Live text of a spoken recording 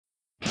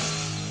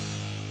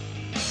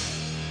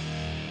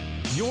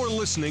You're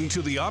listening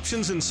to the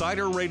Options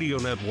Insider Radio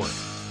Network.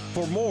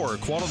 For more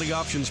quality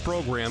options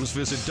programs,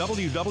 visit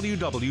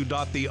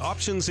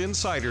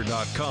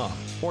www.theoptionsinsider.com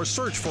or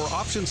search for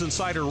Options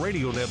Insider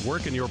Radio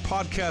Network in your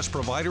podcast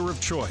provider of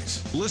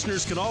choice.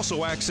 Listeners can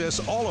also access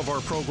all of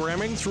our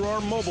programming through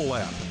our mobile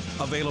app,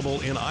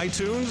 available in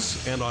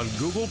iTunes and on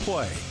Google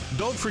Play.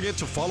 Don't forget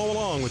to follow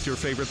along with your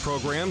favorite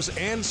programs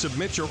and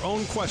submit your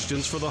own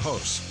questions for the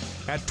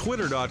hosts at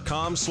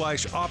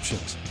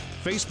twitter.com/options,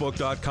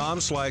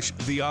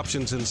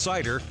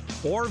 facebook.com/theoptionsinsider,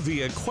 or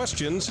via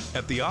questions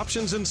at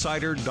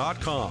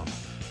theoptionsinsider.com.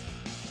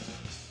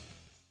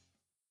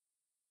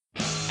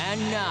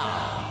 And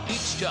now,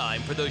 it's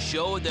time for the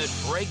show that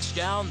breaks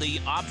down the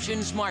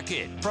options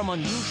market, from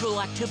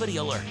unusual activity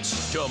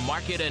alerts to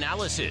market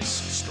analysis,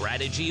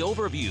 strategy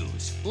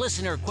overviews,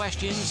 listener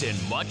questions, and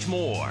much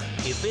more.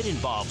 If it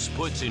involves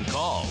puts and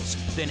calls,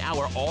 then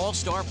our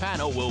all-star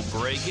panel will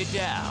break it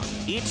down.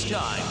 It's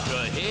time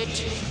to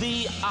hit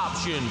the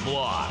option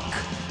block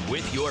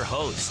with your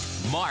host,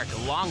 Mark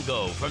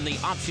Longo from the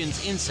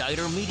Options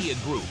Insider Media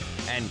Group,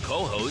 and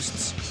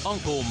co-hosts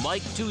Uncle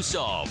Mike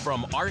Tussaw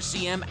from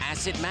RCM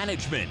Asset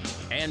Management,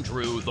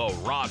 Andrew the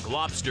Rock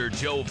Lobster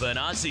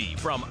Giovinazzi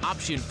from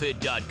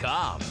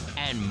OptionPit.com,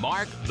 and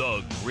Mark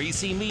the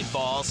Greasy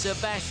Meatball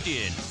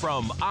Sebastian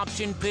from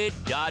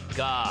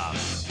OptionPit.com.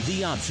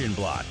 The Option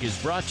Block is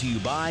brought to you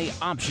by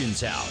Options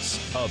House,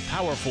 a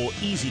powerful,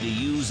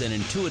 easy-to-use, and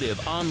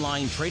intuitive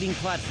online trading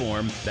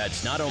platform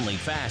that's not only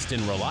fast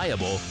and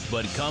reliable,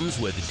 but comes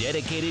with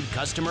dedicated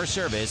customer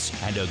service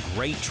and a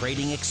great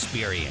trading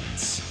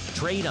experience.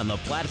 Trade on the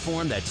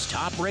platform that's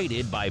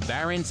top-rated by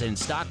Barron's and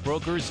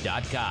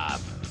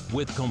Stockbrokers.com.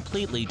 With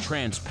completely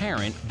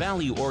transparent,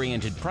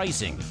 value-oriented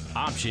pricing,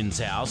 Options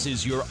House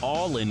is your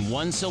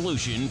all-in-one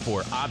solution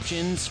for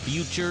options,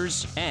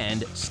 futures,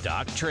 and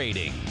stock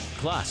trading.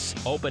 Plus,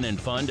 open and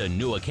fund a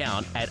new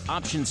account at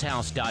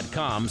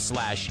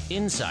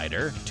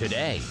optionshouse.com/insider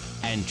today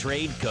and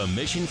trade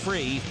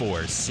commission-free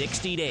for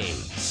 60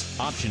 days.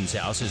 Options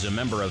House is a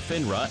member of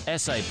FINRA,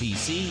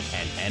 SIPC,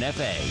 and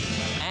NFA.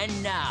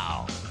 And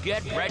now,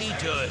 get ready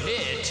to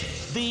hit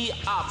the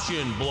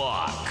option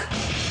block.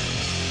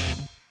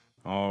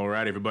 All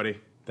right, everybody.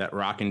 That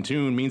rockin'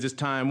 tune means it's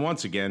time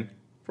once again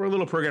for a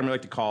little program we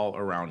like to call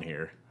around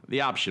here,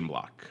 the Option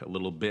Block. A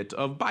little bit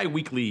of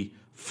bi-weekly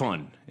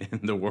fun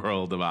in the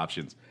world of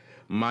options.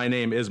 My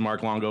name is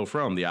Mark Longo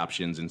from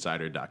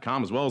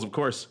theoptionsinsider.com, as well as, of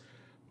course,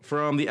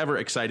 from the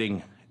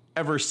ever-exciting,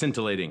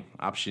 ever-scintillating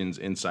Options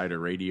Insider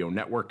Radio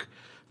Network.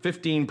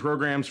 15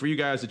 programs for you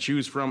guys to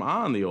choose from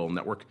on the old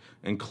network,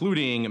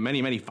 including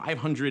many, many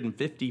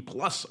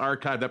 550-plus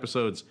archived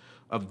episodes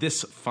of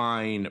this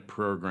fine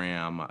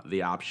program,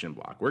 The Option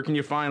Block. Where can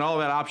you find all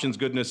that options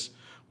goodness?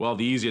 Well,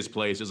 the easiest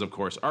place is, of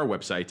course, our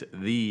website,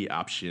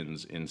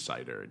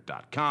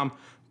 theoptionsinsider.com.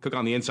 Click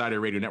on the Insider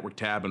Radio Network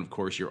tab, and, of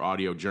course, your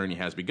audio journey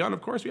has begun.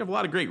 Of course, we have a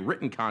lot of great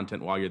written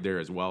content while you're there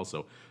as well,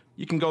 so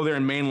you can go there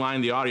and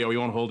mainline the audio. We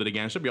won't hold it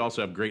against it. We also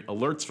have great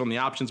alerts from the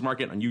options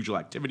market, unusual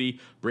activity,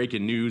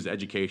 breaking news,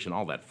 education,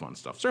 all that fun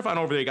stuff. Surf on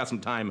over there. You got some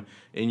time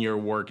in your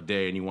work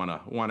day, and you want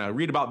to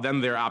read about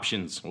them, their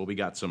options. Well, we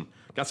got some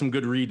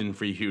good reading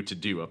for you to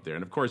do up there.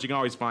 And, of course, you can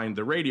always find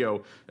the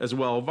radio as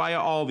well via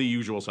all the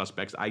usual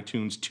suspects: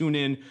 iTunes,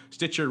 TuneIn,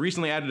 Stitcher.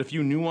 Recently added a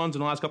few new ones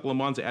in the last couple of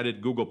months.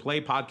 Added Google Play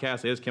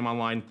Podcast. It just came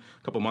online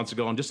a couple months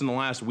ago. And just in the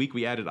last week,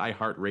 we added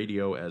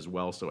iHeartRadio as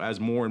well. So as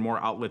more and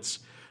more outlets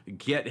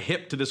get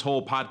hip to this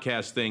whole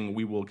podcast thing,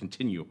 we will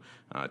continue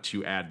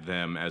to add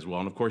them as well.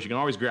 And, of course, you can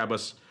always grab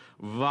us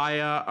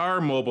via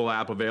our mobile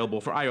app, available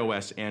for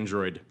iOS,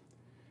 Android,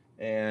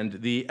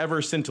 and the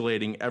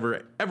ever-scintillating,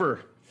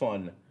 ever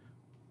fun,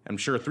 I'm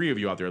sure 3 of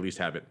you out there at least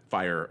have it,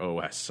 Fire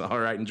OS. All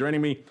right, and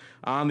joining me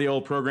on the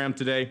old program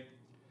today,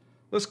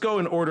 let's go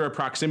in order of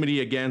proximity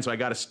again. So I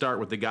got to start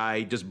with the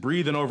guy just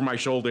breathing over my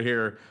shoulder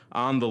here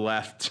on the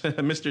left,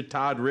 Mr.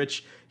 Todd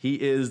Rich.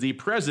 He is the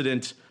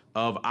president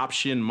of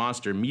Option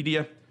Monster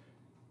Media.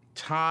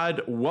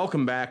 Todd,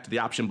 welcome back to the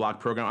Option Block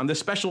program on this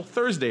special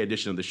Thursday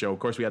edition of the show. Of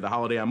course, we had the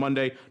holiday on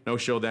Monday, no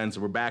show then,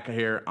 so we're back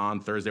here on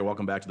Thursday.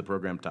 Welcome back to the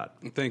program, Todd.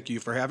 Thank you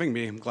for having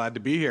me. I'm glad to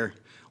be here.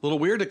 A little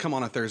weird to come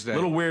on a Thursday. A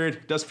little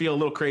weird. Does feel a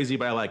little crazy,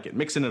 but I like it.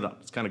 Mixing it up.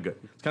 It's kind of good.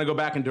 It's kind of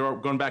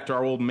going back to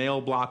our old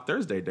mail block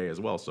Thursday day as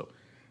well, so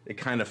it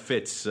kind of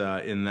fits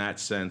in that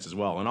sense as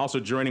well. And also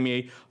joining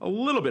me a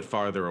little bit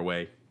farther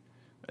away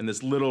in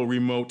this little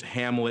remote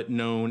hamlet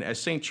known as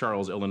St.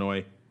 Charles,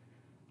 Illinois,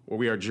 where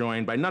we are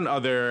joined by none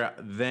other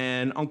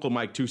than Uncle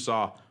Mike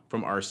Tussaw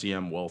from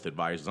RCM Wealth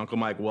Advisors. Uncle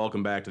Mike,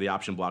 welcome back to the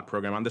Option Block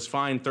program on this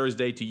fine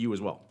Thursday to you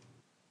as well.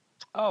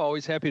 Oh,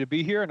 always happy to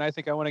be here, and I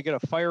think I want to get a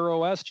Fire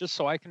OS just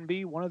so I can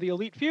be one of the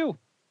elite few.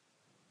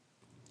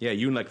 Yeah,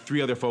 you and like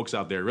 3 other folks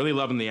out there really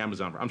loving the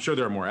Amazon. I'm sure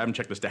there are more. I haven't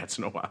checked the stats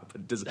in a while,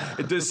 but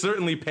it does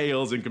certainly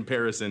pales in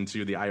comparison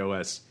to the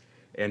iOS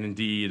and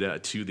indeed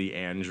to the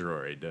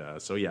Android.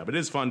 So yeah, but it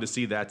is fun to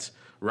see that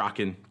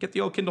rocking. Get the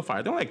old Kindle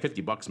Fire. They're only like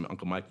 $50,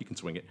 Uncle Mike. You can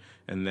swing it.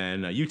 And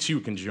then you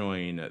too can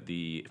join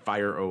the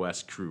Fire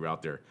OS crew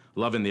out there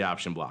loving the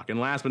Option Block. And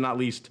last but not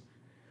least,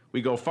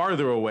 we go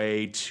farther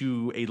away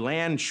to a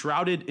land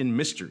shrouded in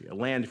mystery, a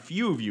land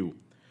few of you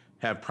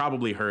have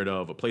probably heard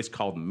of, a place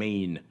called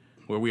Maine,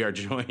 where we are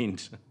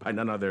joined by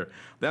none other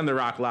than the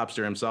Rock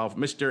Lobster himself,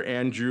 Mr.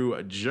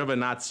 Andrew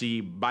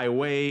Giovinazzi, by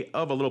way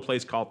of a little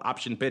place called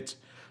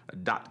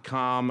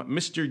OptionPit.com.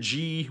 Mr.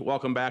 G,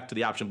 welcome back to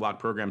the Option Block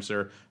program,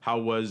 sir. How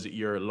was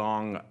your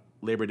long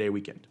Labor Day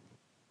weekend?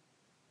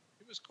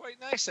 It was quite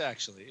nice,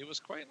 actually. It was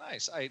quite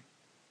nice.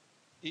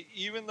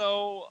 Even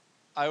though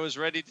I was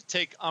ready to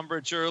take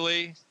umbrage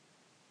early,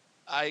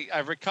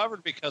 I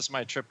recovered because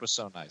my trip was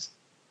so nice.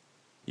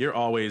 You're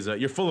always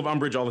you're full of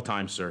umbrage all the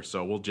time, sir.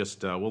 So we'll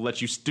just we'll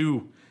let you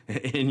stew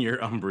in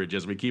your umbrage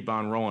as we keep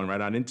on rolling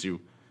right on into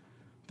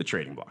the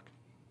trading block.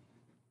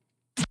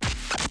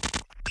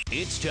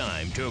 It's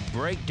time to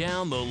break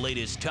down the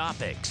latest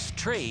topics,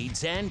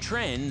 trades, and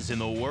trends in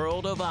the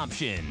world of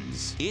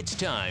options. It's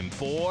time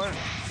for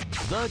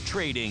the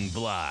Trading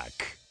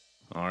Block.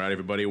 All right,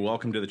 everybody,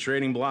 welcome to the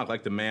Trading Block.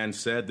 Like the man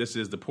said, this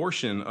is the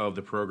portion of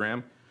the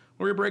program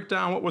where we break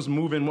down what was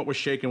moving, what was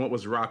shaking, what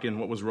was rocking,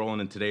 what was rolling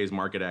in today's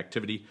market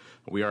activity.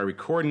 We are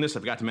recording this,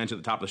 I forgot to mention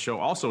at the top of the show,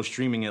 also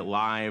streaming it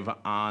live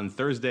on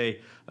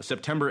Thursday,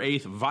 September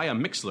 8th via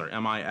Mixlr,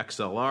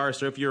 M-I-X-L-R.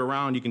 So if you're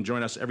around, you can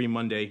join us every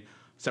Monday,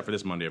 except for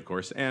this Monday, of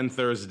course, and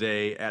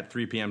Thursday at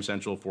 3 p.m.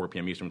 Central, 4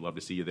 p.m. Eastern. We'd love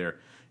to see you there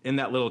in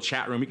that little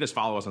chat room. You can just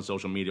follow us on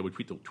social media. We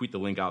tweet the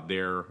link out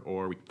there,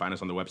 or we can find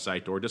us on the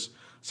website, or just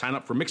sign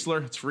up for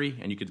Mixlr. It's free,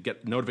 and you could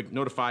get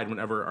notified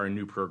whenever our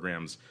new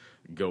programs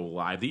go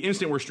live. The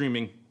instant we're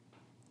streaming,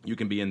 you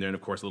can be in there, and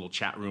of course, a little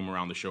chat room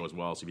around the show as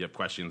well. So if you have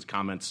questions,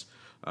 comments,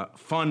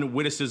 fun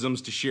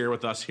witticisms to share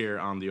with us here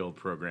on the old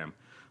program,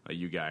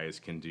 you guys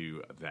can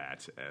do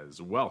that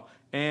as well.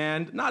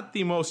 And not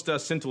the most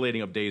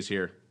scintillating of days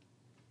here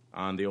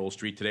on the old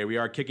street today. We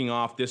are kicking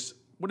off this,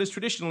 what is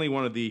traditionally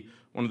one of the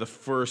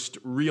first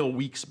real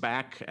weeks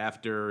back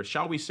after,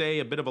 shall we say,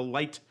 a bit of a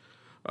light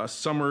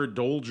summer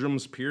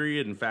doldrums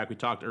period. In fact, we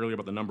talked earlier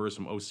about the numbers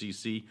from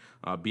OCC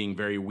being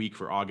very weak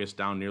for August,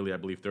 down nearly, I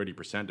believe,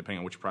 30%, depending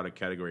on which product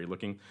category you're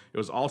looking. It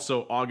was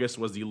also, August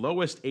was the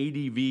lowest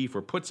ADV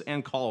for puts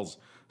and calls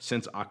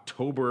since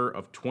October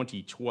of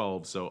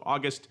 2012. So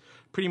August,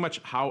 pretty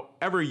much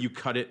however you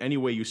cut it, any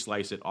way you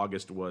slice it,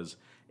 August was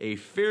a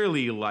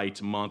fairly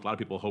light month. A lot of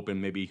people hoping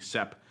maybe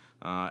SEP,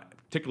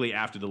 particularly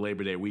after the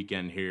Labor Day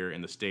weekend here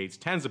in the States,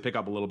 tends to pick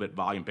up a little bit.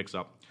 Volume picks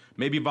up.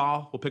 Maybe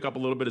vol will pick up a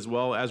little bit as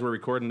well as we're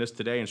recording this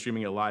today and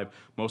streaming it live.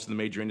 Most of the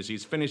major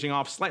indices finishing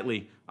off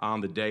slightly on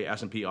the day.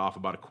 S&P off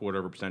about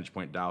 0.25 percentage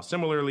point Dow.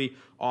 Similarly,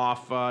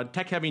 off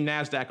tech-heavy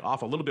NASDAQ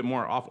off a little bit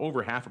more, off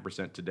over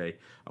 0.5% today.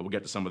 We'll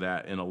get to some of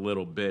that in a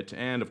little bit.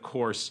 And, of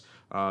course,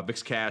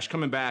 VIX cash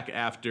coming back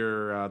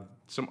after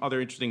some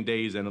other interesting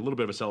days and a little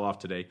bit of a sell-off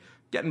today.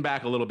 Getting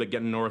back a little bit,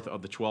 getting north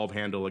of the 12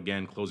 handle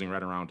again, closing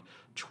right around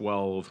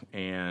 12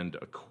 and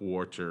a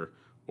quarter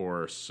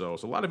or so.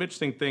 So a lot of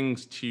interesting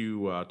things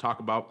to talk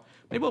about.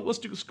 Maybe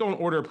let's go in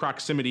order of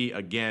proximity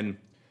again.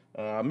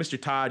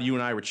 Mr. Todd, you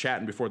and I were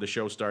chatting before the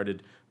show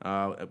started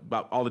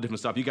about all the different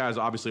stuff. You guys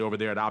obviously over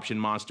there at Option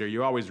Monster,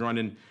 you're always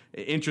running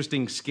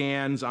interesting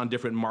scans on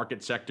different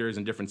market sectors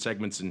and different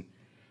segments, and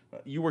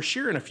you were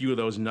sharing a few of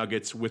those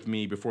nuggets with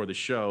me before the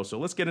show. So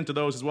let's get into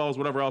those as well as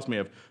whatever else may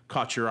have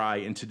caught your eye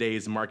in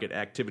today's market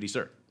activity,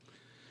 sir.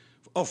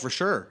 Oh, for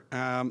sure.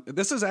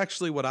 This is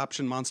actually what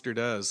Option Monster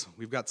does.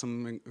 We've got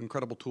some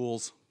incredible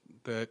tools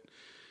that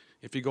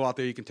if you go out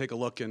there, you can take a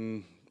look,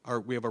 and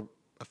we have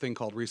a thing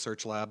called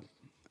Research Lab,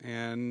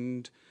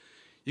 and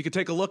you can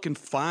take a look and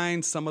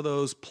find some of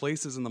those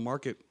places in the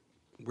market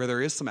where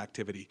there is some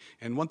activity.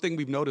 And one thing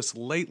we've noticed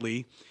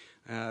lately,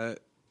 as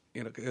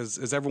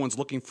everyone's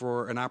looking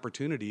for an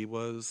opportunity,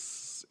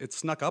 it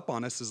snuck up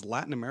on us, is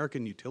Latin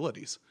American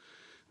utilities.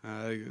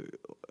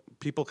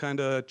 People kind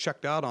of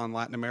checked out on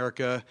Latin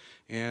America,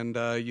 and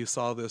you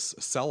saw this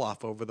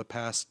sell-off over the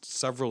past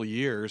several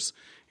years.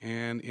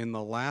 And in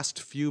the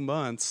last few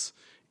months,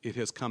 it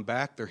has come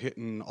back. They're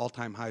hitting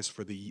all-time highs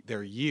for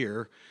their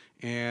year,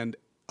 and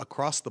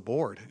across the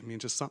board. I mean,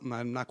 just something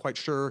I'm not quite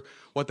sure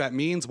what that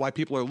means, why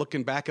people are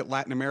looking back at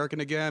Latin American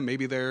again.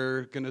 Maybe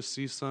they're going to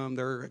see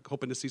they're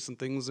hoping to see some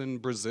things in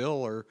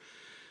Brazil.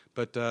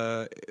 But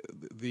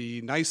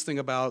the nice thing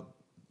about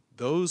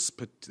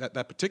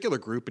that particular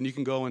group, and you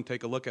can go and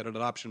take a look at it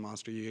at Option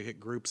Monster. You hit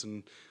groups,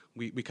 and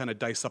we kind of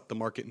dice up the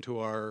market into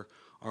our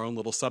own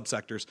little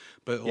subsectors.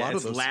 But a lot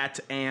of those,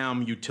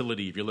 LATAM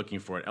utility, if you're looking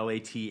for it,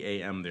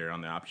 LATAM there on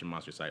the Option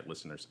Monster site,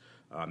 listeners.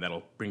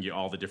 That'll bring you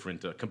all the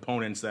different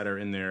components that are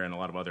in there and a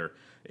lot of other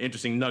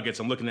interesting nuggets.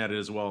 I'm looking at it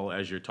as well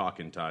as you're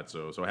talking, Todd.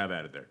 So have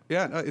at it there.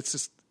 Yeah, no, it's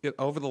just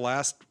over the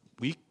last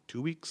week,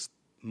 2 weeks,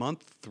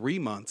 month, 3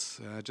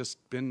 months,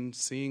 just been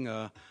seeing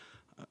a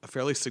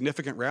fairly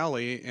significant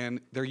rally, and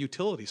they're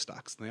utility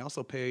stocks. And they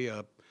also pay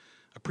a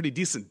pretty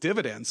decent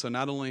dividend. So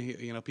not only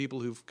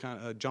people who've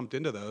kind of jumped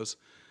into those,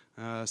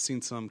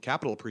 seen some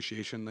capital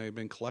appreciation, they've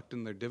been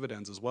collecting their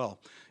dividends as well.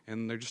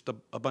 And they're just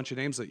a bunch of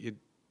names that you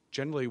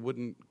generally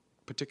wouldn't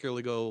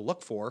particularly go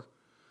look for,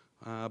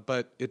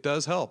 but it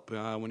does help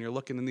when you're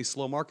looking in these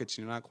slow markets.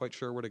 You're not quite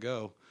sure where to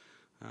go.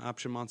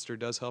 Option Monster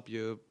does help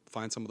you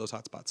find some of those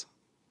hotspots.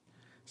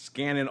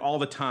 Scanning all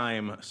the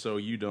time so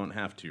you don't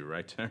have to,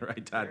 right?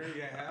 Right, Todd? There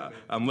you have it.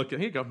 I'm looking.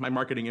 Here you go. My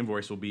marketing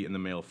invoice will be in the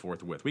mail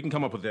forthwith. We can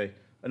come up with a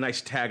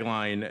nice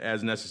tagline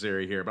as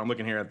necessary here, but I'm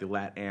looking here at the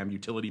LATAM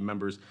utility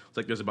members. It's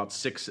like there's about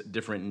 6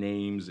 different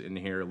names in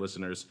here,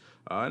 listeners.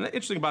 And the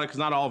interesting about it, because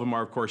not all of them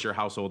are, of course, your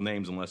household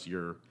names unless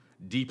you're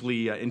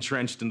deeply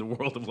entrenched in the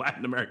world of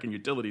Latin American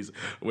utilities,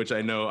 which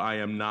I know I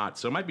am not.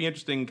 So it might be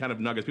interesting kind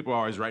of nuggets. People are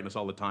always writing us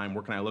all the time.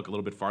 Where can I look a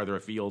little bit farther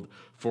afield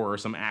for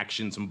some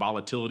action, some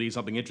volatility,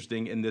 something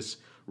interesting in this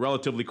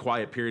relatively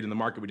quiet period in the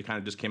market we kind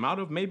of just came out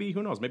of? Maybe,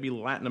 who knows, maybe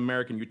Latin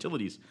American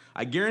utilities.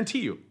 I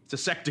guarantee you, it's a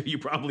sector you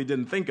probably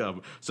didn't think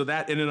of. So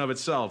that in and of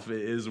itself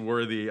is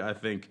worthy, I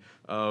think,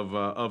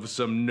 of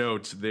some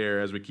notes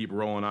there as we keep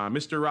rolling on.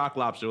 Mr. Rock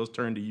Lobster, let's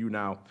turn to you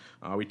now.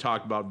 We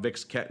talked about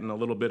VIX getting a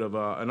little bit of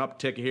an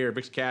uptick here.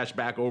 VIX cash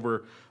back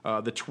over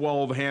the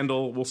 12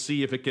 handle. We'll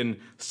see if it can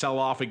sell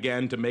off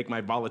again to make my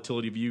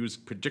volatility views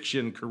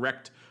prediction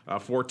correct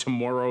for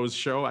tomorrow's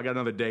show. I got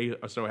another day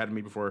or so ahead of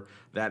me before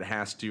that I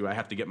have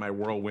to get my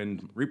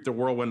reap the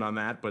whirlwind on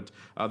that. But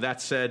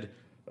that said,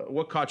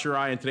 what caught your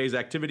eye in today's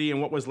activity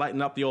and what was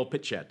lighting up the old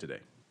pit chat today?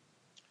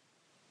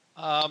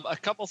 A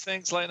couple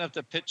things lighting up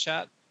the pit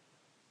chat.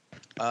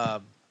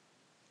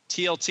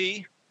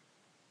 TLT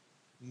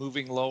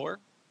moving lower.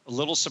 A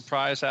little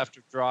surprise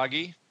after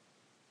Draghi.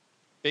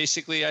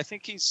 Basically, I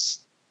think he's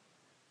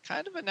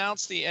kind of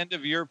announced the end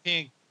of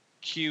European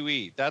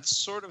QE. That's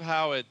sort of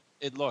how it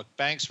looked.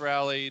 Banks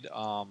rallied,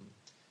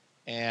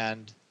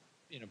 and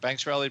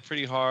banks rallied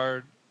pretty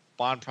hard.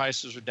 Bond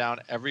prices are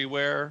down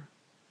everywhere.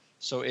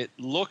 So it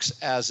looks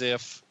as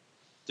if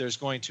there's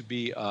going to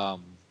be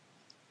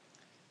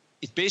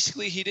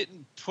basically he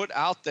didn't put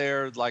out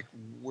there like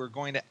we're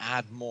going to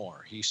add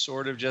more. He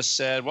sort of just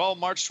said, well,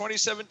 March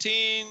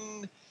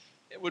 2017,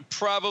 it would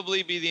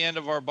probably be the end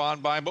of our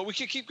bond buying, but we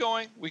could keep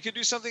going. We could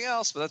do something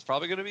else, but that's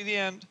probably going to be the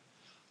end.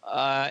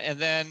 And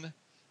then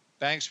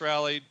banks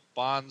rallied,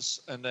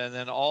 bonds, and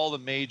then all the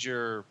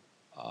major,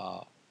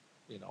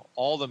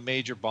 all the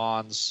major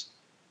bonds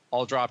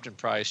all dropped in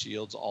price.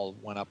 Yields all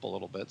went up a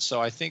little bit. So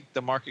I think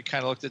the market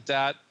kind of looked at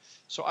that.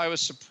 So I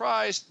was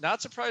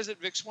not surprised that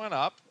VIX went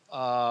up.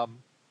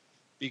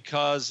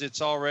 Because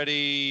it's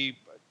already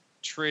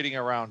trading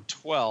around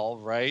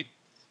 12, right?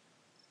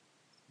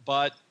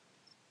 But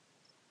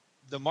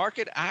the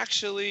market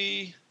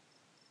actually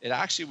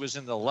was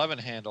in the 11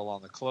 handle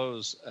on the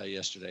close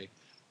yesterday.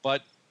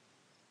 But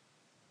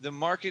the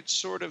market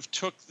sort of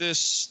took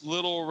this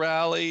little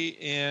rally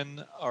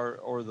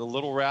or the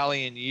little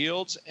rally in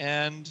yields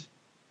and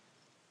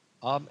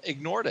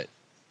ignored it.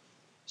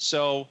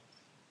 So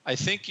I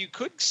think you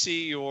could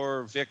see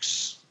your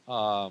VIX.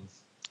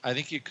 I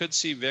think you could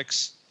see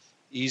VIX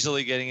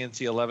easily getting into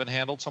the 11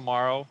 handle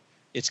tomorrow.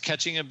 It's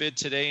catching a bid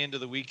today into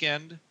the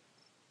weekend.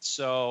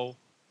 So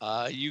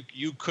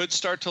you could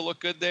start to look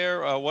good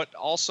there. What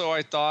also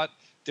I thought,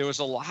 there was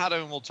a lot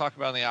of, and we'll talk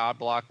about in the odd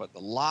block, but a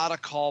lot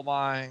of call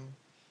buying,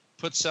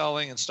 put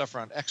selling and stuff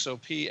around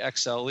XOP,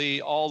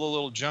 XLE, all the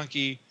little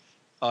junky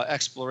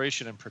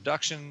exploration and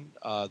production,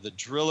 the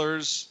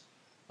drillers,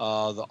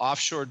 the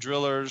offshore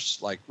drillers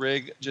like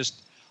rig,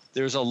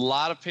 there's a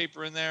lot of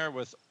paper in there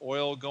with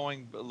oil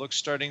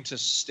starting to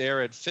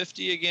stare at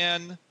 50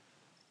 again.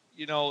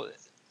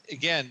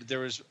 Again,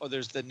 there's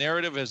the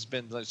narrative has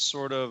been like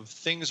sort of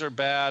things are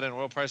bad and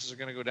oil prices are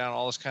going to go down,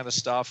 all this kind of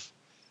stuff,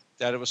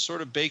 that it was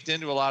sort of baked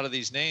into a lot of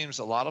these names.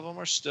 A lot of them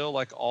are still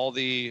like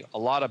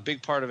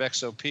big part of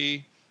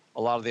XOP,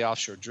 a lot of the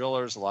offshore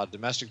drillers, a lot of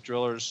domestic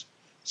drillers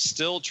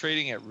still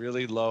trading at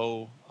really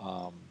low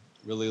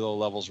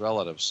levels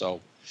relative. So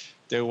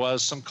there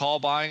was some call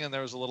buying and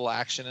there was a little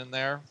action in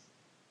there.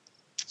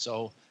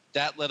 So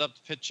that led up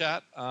to pit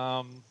chat.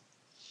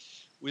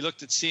 We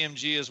looked at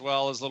CMG as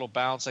well as a little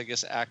bounce. I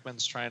guess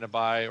Ackman's trying to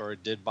buy or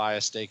did buy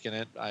a stake in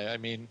it. I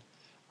mean,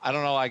 I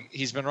don't know.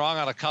 He's been wrong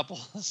on a couple,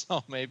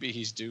 so maybe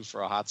he's due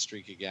for a hot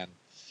streak again.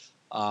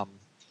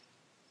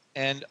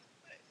 And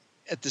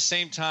at the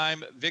same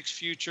time, VIX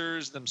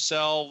futures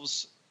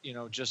themselves,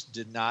 just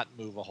did not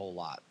move a whole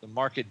lot. The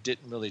market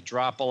didn't really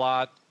drop a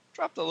lot,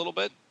 dropped a little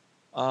bit.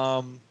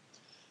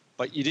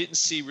 But you didn't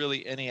see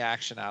really any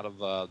action out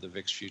of the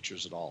VIX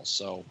futures at all.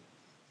 So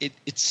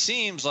it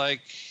seems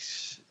like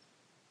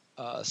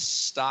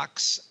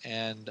stocks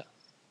and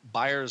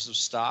buyers of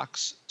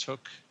stocks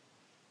took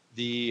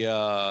the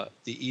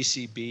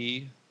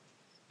ECB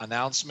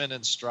announcement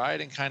in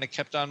stride and kind of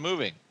kept on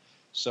moving.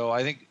 So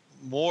I think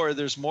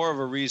there's more of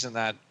a reason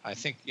that I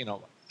think,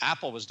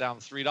 Apple was down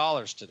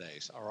 $3 today,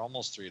 or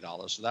almost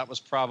 $3. So that was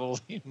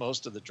probably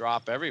most of the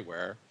drop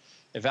everywhere.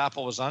 If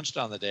Apple was unched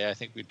on the day, I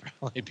think we'd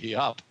probably be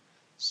up.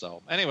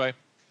 So anyway,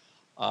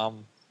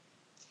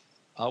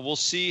 we'll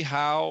see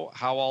how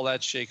all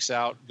that shakes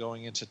out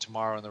going into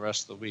tomorrow and the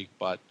rest of the week.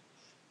 But,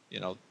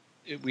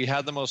 we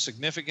had the most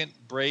significant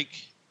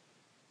break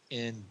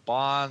in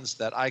bonds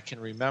that I can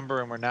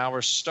remember. And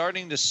we're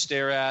starting to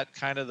stare at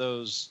kind of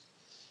those,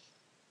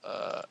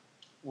 I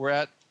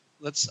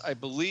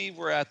believe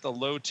we're at the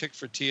low tick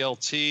for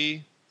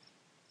TLT.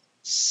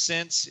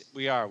 since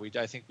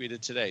I think we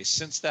did today,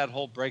 since that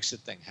whole Brexit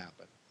thing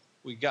happened,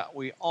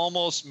 we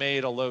almost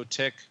made a low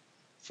tick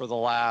for the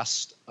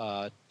last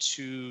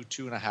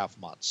 2.5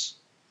 months.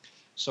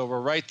 So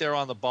we're right there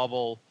on the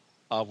bubble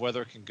of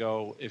whether it can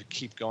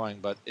keep going.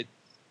 But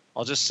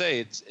I'll just say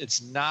it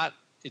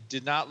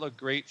did not look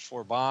great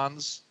for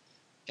bonds,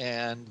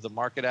 and the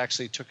market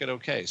actually took it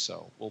okay.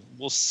 So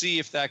we'll see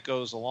if that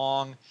goes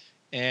along,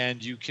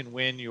 and you can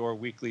win your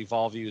weekly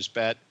vol views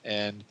bet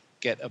and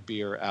get a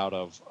beer out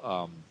of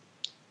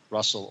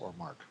Russell or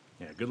Mark.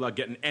 Yeah, good luck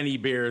getting any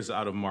beers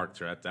out of Mark.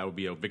 That would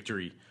be a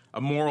victory,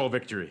 a moral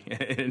victory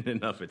in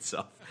and of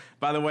itself.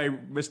 By the way,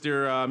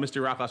 Mr.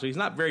 Rocklaw, so he's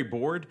not very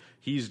bored.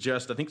 He's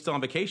just, I think, still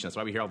on vacation. That's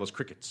why we hear all those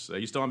crickets. Are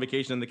you still on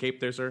vacation in the Cape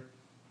there, sir?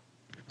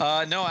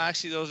 No,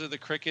 actually, those are the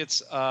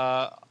crickets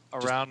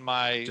around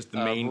my just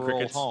the main rural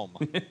crickets? home.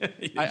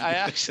 I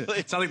actually...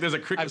 It sounds like there's a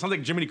cricket. It sounds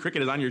like Jiminy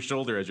Cricket is on your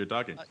shoulder as you're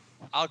talking.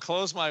 I'll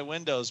close my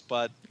windows,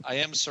 but I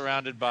am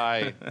surrounded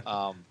by...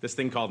 this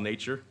thing called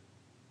nature?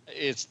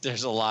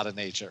 There's a lot of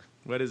nature.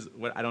 What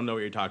I don't know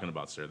what you're talking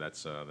about, sir.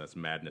 That's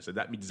madness.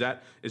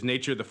 Is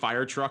nature the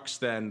fire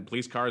trucks and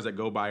police cars that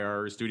go by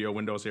our studio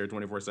windows here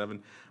 24/7?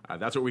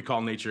 That's what we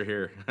call nature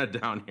here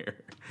down here.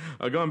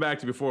 Going back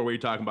to before, what you're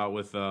talking about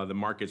with the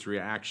market's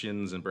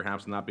reactions and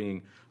perhaps not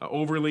being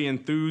overly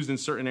enthused in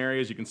certain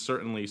areas, you can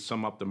certainly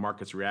sum up the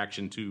market's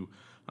reaction to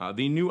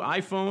the new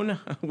iPhone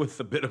with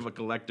a bit of a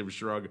collective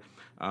shrug.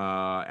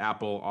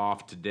 Apple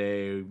off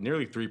today,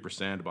 nearly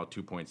 3%, about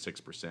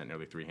 2.6%,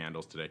 nearly 3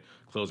 handles today,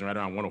 closing right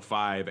around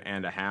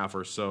 105.5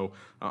 or so.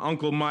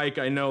 Uncle Mike,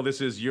 I know this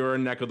is your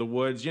neck of the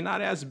woods. You're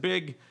not as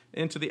big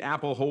into the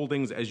Apple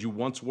holdings as you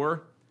once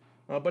were.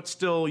 But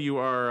still, you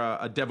are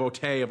a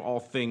devotee of all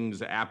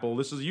things Apple.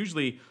 This is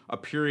usually a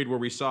period where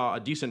we saw a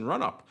decent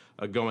run-up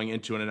going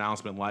into an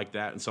announcement like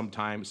that. And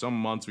some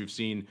months we've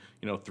seen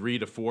 3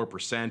 to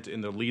 4%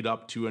 in the lead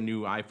up to a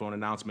new iPhone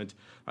announcement.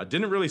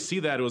 Didn't really see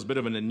that. It was a bit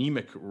of an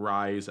anemic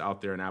rise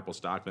out there in Apple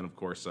stock. Then, of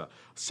course,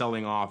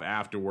 selling off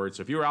afterwards.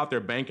 So if you were out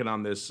there banking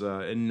on this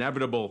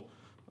inevitable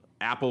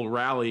Apple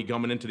rally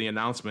coming into the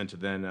announcement,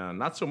 then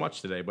not so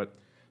much today. But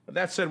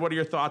that said, what are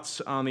your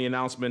thoughts on the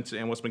announcement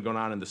and what's been going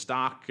on in the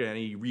stock?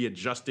 Any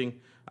readjusting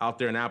out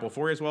there in Apple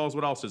for you, as well as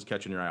what else is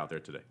catching your eye out there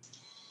today?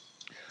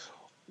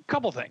 A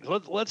couple things.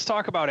 Let's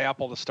talk about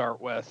Apple to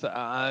start with.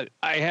 I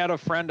had a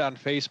friend on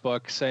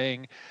Facebook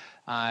saying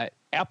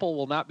Apple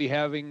will not be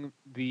having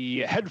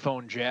the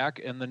headphone jack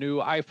in the new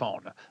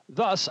iPhone.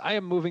 Thus, I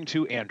am moving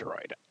to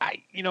Android.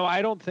 I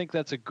don't think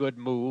that's a good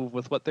move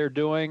with what they're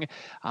doing.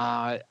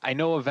 I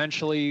know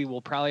eventually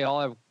we'll probably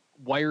all have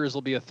wires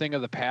will be a thing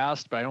of the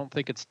past, but I don't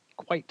think it's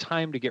quite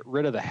time to get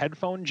rid of the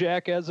headphone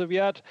jack as of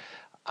yet.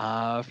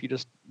 If you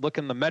just look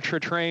in the Metro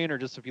train or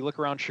just if you look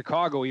around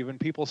Chicago, even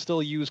people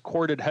still use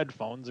corded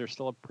headphones. They're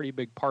still a pretty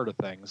big part of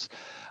things.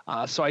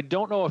 So I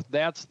don't know if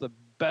that's the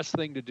best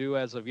thing to do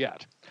as of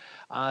yet.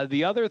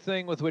 The other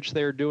thing with which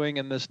they're doing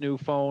in this new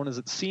phone is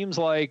it seems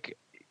like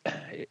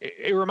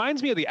it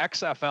reminds me of the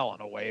XFL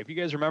in a way. If you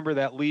guys remember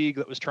that league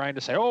that was trying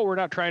to say, oh, we're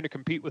not trying to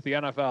compete with the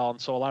NFL, and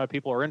so a lot of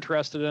people are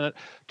interested in it.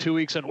 2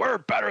 weeks in, we're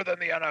better than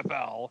the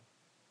NFL.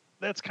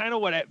 That's kind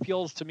of what it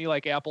feels to me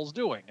like Apple's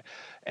doing.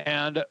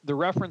 And the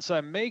reference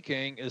I'm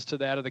making is to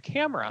that of the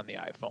camera on the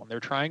iPhone. They're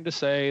trying to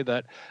say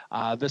that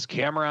this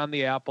camera on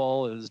the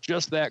Apple is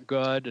just that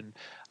good.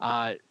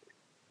 And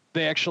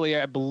they actually,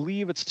 I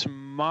believe it's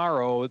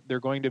tomorrow, they're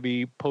going to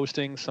be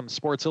posting some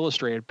Sports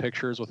Illustrated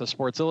pictures with a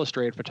Sports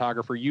Illustrated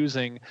photographer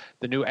using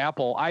the new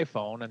Apple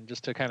iPhone, and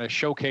just to kind of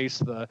showcase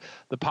the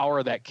power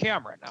of that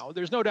camera. Now,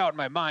 there's no doubt in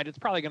my mind it's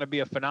probably going to be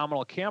a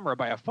phenomenal camera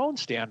by a phone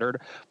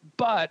standard,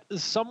 but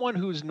someone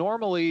who's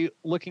normally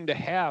looking to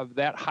have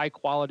that high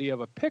quality of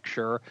a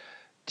picture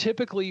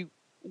typically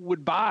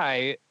would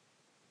buy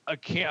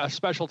a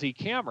specialty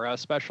camera,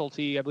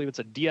 I believe it's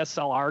a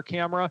DSLR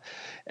camera.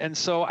 And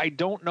so I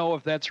don't know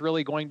if that's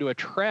really going to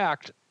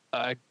attract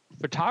a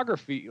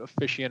photography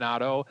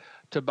aficionado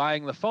to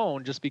buying the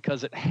phone just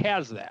because it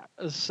has that.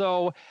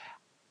 So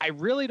I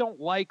really don't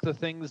like the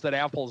things that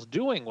Apple's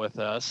doing with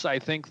this. I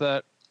think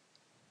that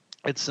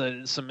it's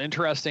some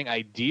interesting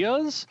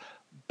ideas,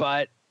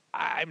 but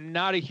I'm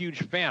not a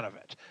huge fan of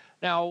it.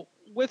 Now,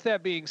 with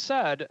that being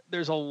said,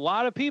 there's a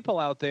lot of people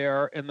out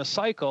there in the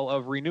cycle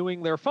of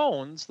renewing their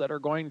phones that are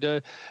going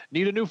to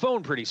need a new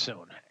phone pretty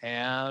soon.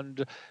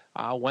 And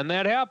when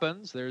that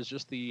happens, there's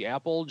just the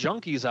Apple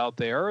junkies out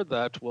there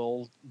that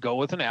will go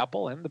with an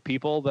Apple, and the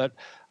people that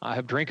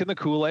have drinking the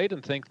Kool-Aid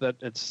and think that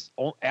it's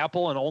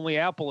Apple and only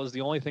Apple is the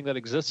only thing that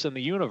exists in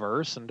the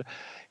universe. And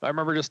I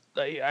remember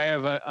I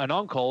have an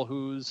uncle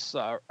who's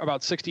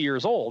about 60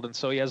 years old, and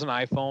so he has an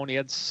iPhone. He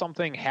had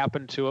something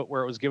happen to it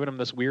where it was giving him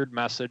this weird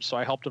message, so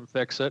I helped him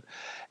fix it.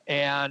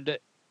 And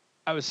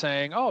I was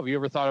saying, oh, have you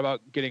ever thought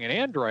about getting an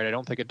Android? I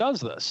don't think it does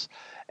this.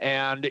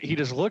 And he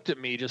just looked at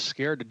me just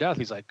scared to death.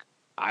 He's like,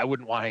 I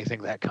wouldn't want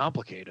anything that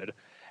complicated.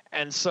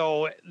 And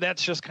so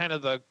that's just kind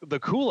of the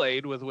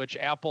Kool-Aid with which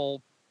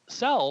Apple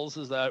sells,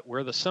 is that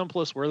we're the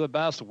simplest, we're the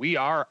best, we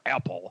are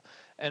Apple.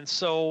 And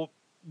so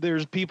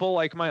there's people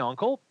like my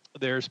uncle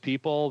There's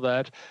people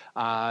that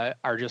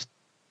are just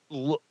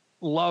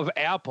love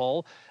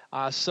Apple.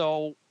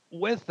 So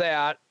with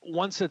that,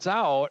 once it's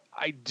out,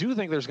 I do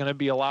think there's going to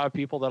be a lot of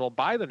people that'll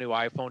buy the new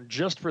iPhone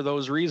just for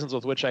those reasons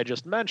with which I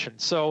just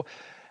mentioned. So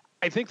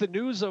I think the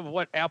news of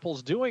what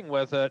Apple's doing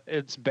with it,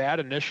 it's bad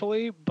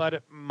initially, but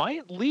it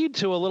might lead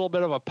to a little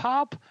bit of a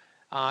pop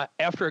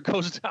after it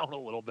goes down a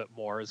little bit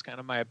more, is kind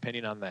of my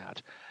opinion on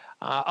that.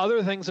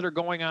 Other things that are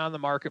going on in the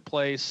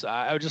marketplace,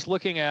 I was just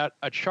looking at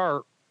a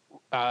chart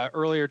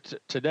earlier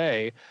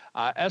today.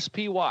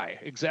 SPY,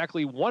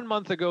 exactly 1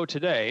 month ago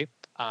today,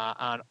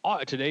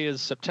 today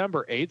is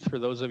September 8th, for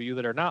those of you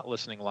that are not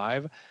listening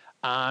live.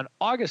 On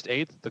August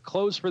 8th, the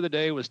close for the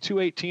day was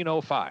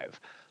 218.05.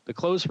 The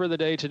close for the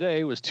day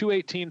today was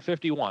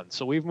 218.51.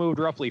 So we've moved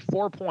roughly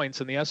 4 points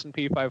in the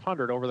S&P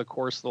 500 over the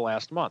course of the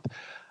last month.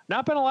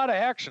 Not been a lot of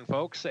action,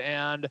 folks,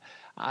 and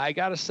I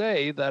got to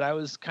say that I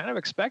was kind of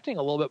expecting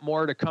a little bit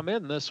more to come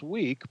in this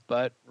week,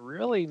 but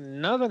really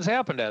nothing's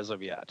happened as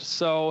of yet.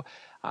 So,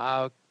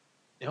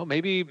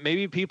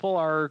 maybe people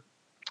are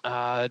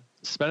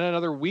spending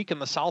another week in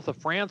the south of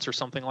France or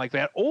something like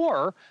that,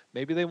 or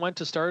maybe they went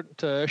to start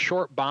to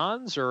short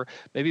bonds, or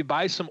maybe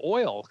buy some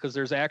oil because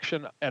there's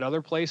action at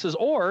other places,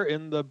 or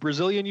in the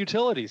Brazilian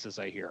utilities, as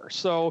I hear.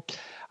 So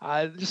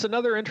just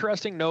another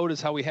interesting note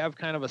is how we have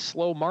kind of a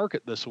slow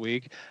market this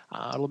week.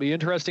 It'll be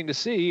interesting to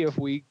see if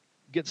we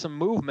get some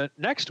movement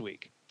next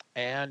week.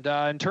 And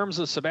in terms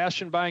of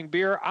Sebastian buying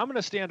beer, I'm going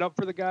to stand up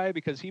for the guy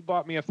because he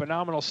bought me a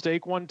phenomenal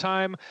steak one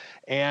time,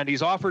 and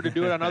he's offered to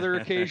do it on other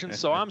occasions.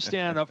 So I'm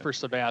standing up for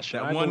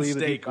Sebastian. That one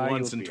steak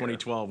once in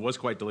 2012 was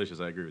quite delicious.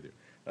 I agree with you.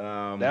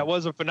 That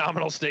was a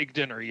phenomenal steak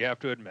dinner, you have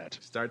to admit.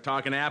 Start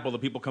talking Apple. The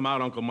people come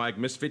out, Uncle Mike.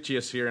 Miss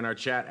Fitchius here in our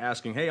chat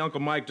asking, hey, Uncle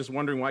Mike, just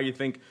wondering why you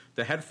think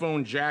the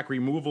headphone jack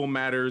removal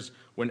matters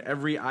when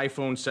every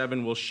iPhone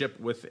 7 will ship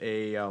with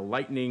a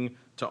Lightning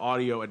to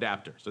audio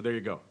adapter. So there you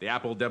go. The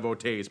Apple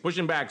devotees.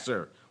 Pushing back,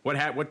 sir.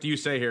 What do you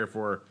say here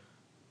for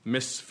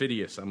Miss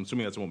Fitchius? I'm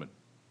assuming that's a woman.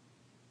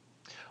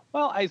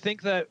 Well, I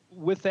think that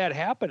with that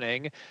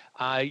happening,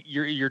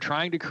 you're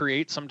trying to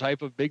create some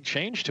type of big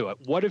change to it.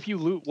 What if you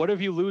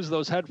lose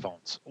those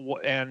headphones?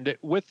 And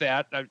with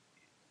that,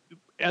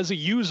 as a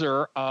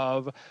user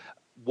of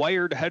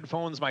wired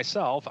headphones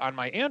myself on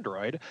my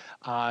Android,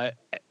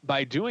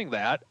 by doing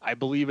that, I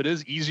believe it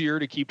is easier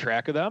to keep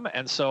track of them.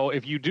 And so,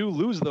 if you do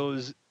lose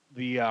those,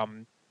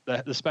 the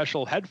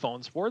special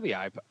headphones for the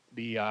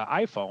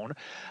iPhone,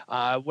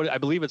 I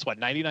believe it's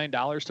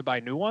 $99 to buy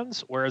new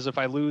ones. Whereas if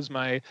I lose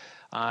my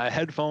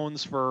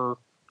headphones for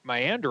my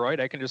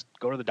Android, I can just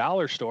go to the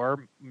dollar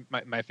store,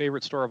 my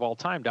favorite store of all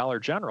time, Dollar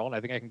General, and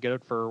I think I can get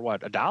it for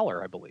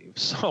 $1, I believe.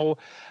 So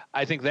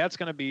I think that's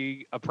going to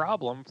be a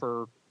problem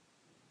for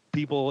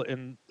people.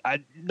 I'm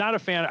not a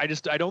fan.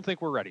 I don't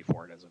think we're ready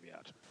for it as of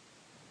yet.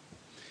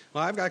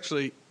 Well, I'm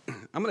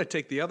going to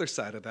take the other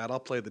side of that. I'll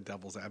play the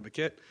devil's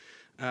advocate.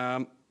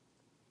 What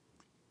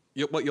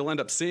you'll end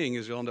up seeing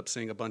is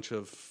a bunch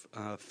of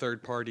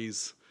third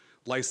parties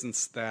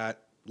license that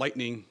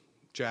Lightning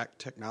jack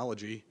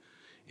technology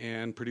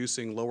and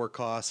producing lower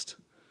cost,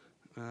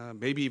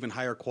 maybe even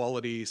higher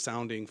quality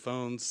sounding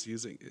phones,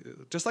 using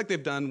just like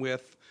they've done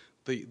with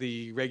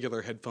the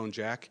regular headphone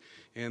jack.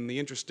 And the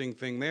interesting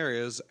thing there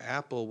is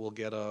Apple will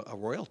get a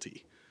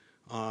royalty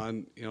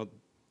on,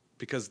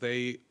 because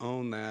they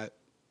own that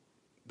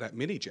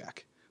mini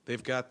jack.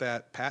 They've got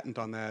that patent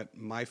on that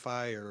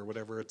MiFi or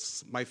whatever,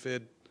 it's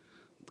MiFid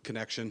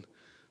connection.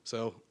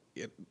 So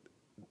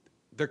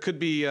there could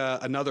be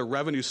another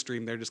revenue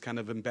stream there just kind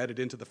of embedded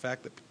into the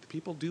fact that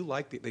people do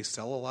they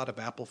sell a lot of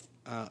Apple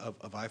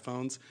of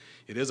iPhones.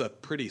 It is a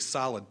pretty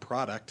solid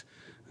product.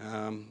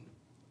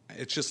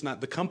 It's just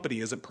not, the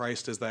company isn't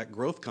priced as that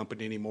growth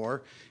company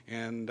anymore,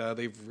 and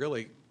they've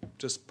really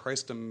just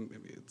priced them.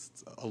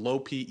 It's a low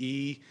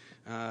PE.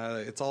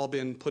 It's all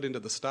been put into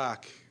the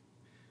stock.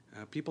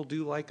 People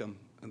do like them,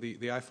 the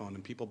iPhone,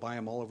 and people buy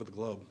them all over the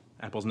globe.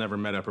 Apple's never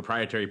met a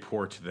proprietary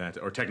port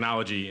or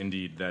technology,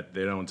 indeed, that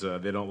they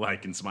don't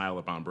like and smile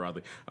upon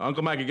broadly.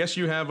 Uncle Mike, I guess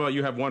you have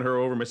won her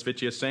over, Miss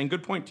Fitchius, saying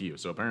good point to you.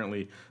 So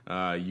apparently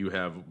you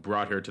have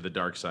brought her to the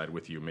dark side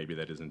with you. Maybe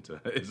that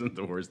isn't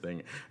the worst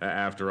thing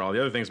after all. The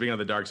other thing, speaking of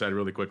the dark side,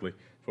 really quickly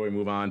before we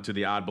move on to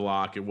the odd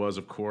block, it was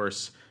of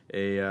course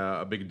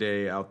a big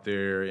day out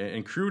there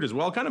in Crude as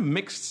well. Kind of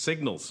mixed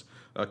signals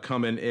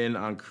coming in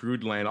on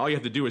Crude land. All you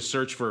have to do is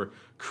search for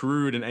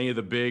Crude in any of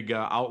the big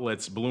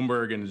outlets,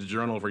 Bloomberg and the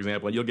Journal, for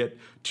example, and you'll get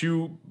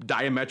two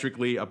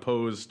diametrically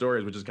opposed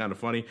stories, which is kind of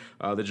funny.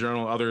 The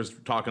Journal, others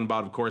talking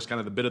about, of course, kind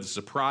of the bit of the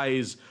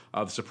surprise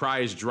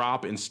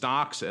drop in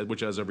stocks,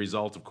 which as a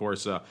result, of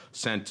course,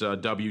 sent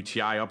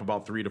WTI up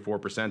about 3 to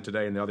 4%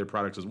 today, and the other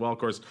products as well. Of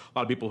course, a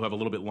lot of people who have a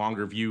little bit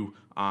longer view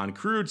on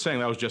Crude saying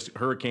that was just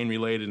hurricane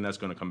related, and that's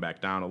going to come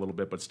back down a little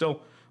bit, but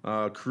still.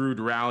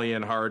 Crude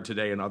rallying hard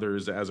today and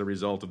others as a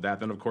result of that.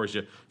 Then, of course,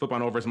 you flip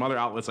on over some other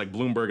outlets like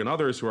Bloomberg and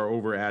others who are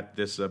over at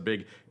this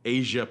big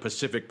Asia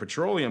Pacific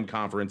Petroleum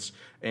Conference,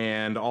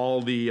 and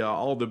all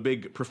the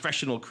big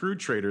professional crude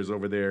traders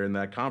over there in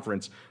that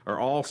conference are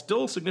all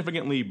still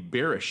significantly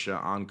bearish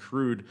on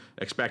crude,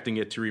 expecting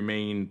it to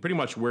remain pretty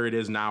much where it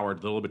is now or a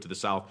little bit to the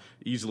south,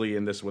 easily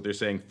in this, what they're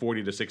saying,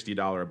 $40 to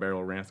 $60 a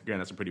barrel range. Again,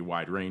 that's a pretty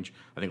wide range.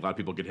 I think a lot of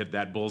people could hit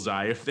that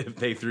bullseye if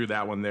they threw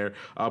that one there.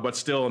 But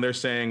still, and they're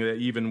saying that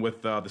even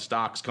with the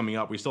stocks coming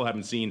up, we still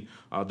haven't seen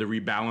the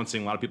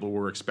rebalancing a lot of people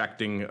were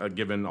expecting,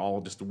 given all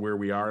just where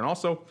we are. And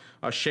also,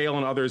 shale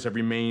and others have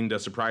remained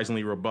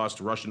surprisingly robust.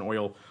 Russian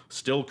oil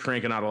still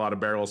cranking out a lot of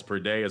barrels per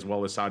day, as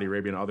well as Saudi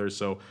Arabia and others.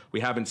 So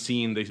we haven't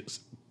seen the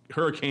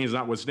hurricanes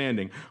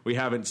notwithstanding, we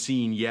haven't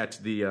seen yet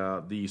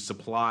the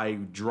supply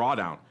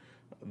drawdown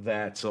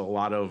that a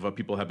lot of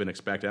people have been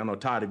expecting. I don't know,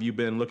 Todd, have you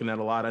been looking at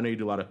a lot? I know you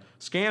do a lot of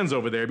scans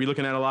over there. Have you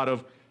looking at a lot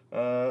of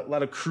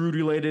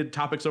crude-related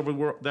topics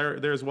over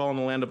there as well in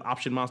the land of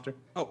Option Monster?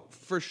 Oh,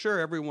 for sure,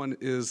 everyone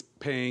is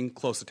paying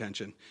close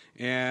attention.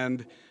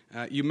 And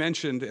you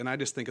mentioned, and I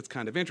just think it's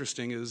kind of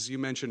interesting, is you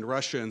mentioned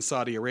Russia and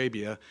Saudi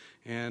Arabia,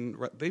 and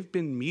they've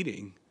been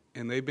meeting,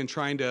 and they've been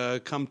trying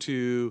to come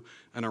to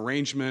an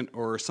arrangement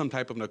or some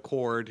type of an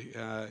accord,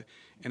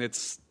 and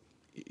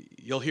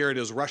you'll hear it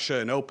as Russia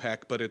and OPEC,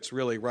 but it's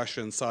really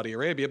Russia and Saudi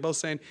Arabia both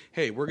saying,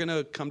 hey, we're going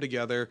to come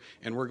together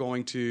and we're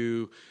going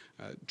to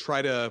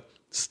try to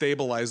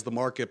stabilize the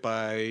market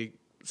by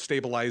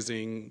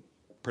stabilizing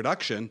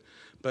production.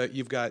 But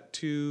you've got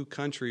two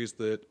countries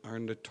that are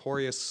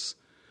notorious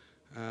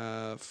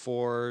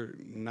for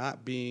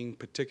not being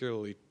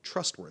particularly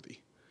trustworthy.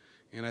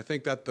 And I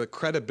think that the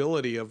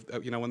credibility of,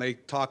 when they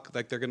talk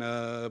like they're going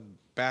to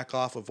back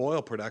off of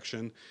oil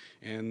production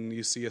and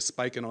you see a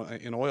spike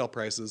in oil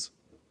prices,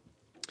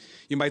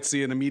 you might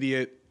see an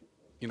immediate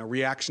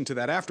reaction to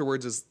that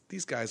afterwards is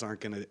these guys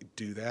aren't going to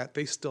do that.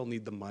 They still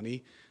need the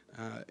money.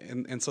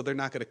 And so they're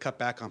not going to cut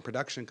back on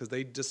production because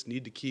they just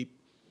need to keep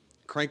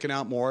cranking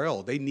out more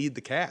oil. They need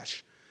the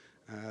cash.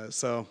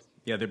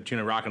 Yeah, they're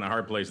between a rock and a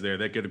hard place there.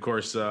 They could, of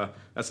course,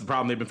 that's the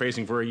problem they've been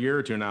facing for a year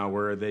or two now,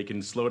 where they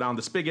can slow down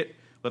the spigot,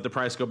 let the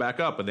price go back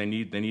up, but they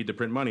need to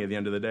print money at the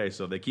end of the day,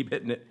 so they keep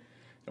hitting it.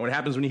 And what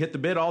happens when you hit the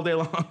bid all day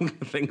long,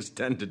 things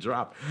tend to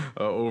drop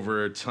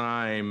over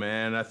time.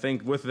 And I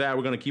think with that,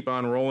 we're going to keep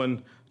on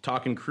rolling,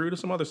 talking crude, and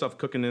some other stuff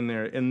cooking in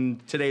there in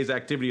today's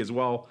activity as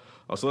well.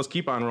 So let's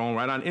keep on rolling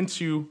right on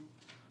into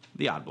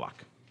the odd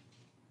block.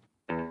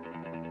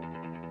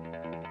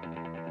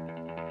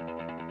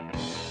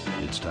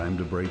 It's time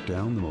to break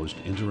down the most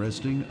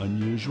interesting,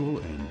 unusual,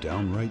 and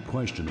downright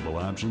questionable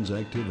options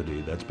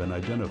activity that's been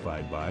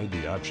identified by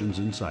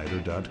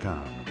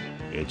theoptionsinsider.com.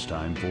 It's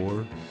time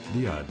for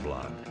the Odd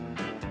Block.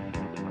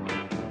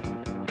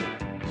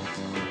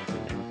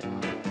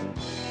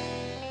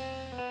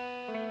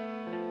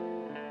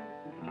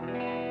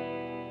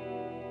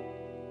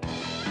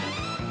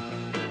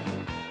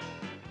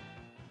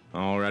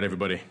 All right,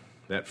 everybody.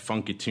 That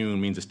funky tune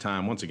means it's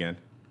time once again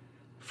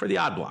for the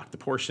Odd Block, the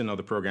portion of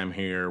the program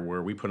here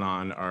where we put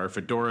on our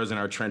fedoras and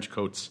our trench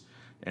coats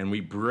and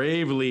we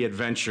bravely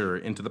adventure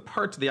into the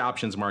parts of the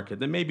options market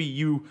that maybe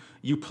you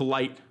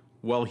polite,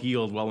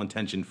 well-heeled,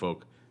 well-intentioned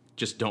folk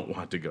just don't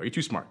want to go. You're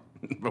too smart,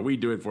 but we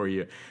do it for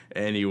you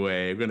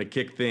anyway. We're going to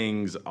kick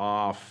things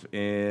off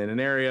in an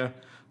area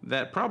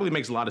that probably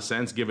makes a lot of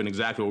sense given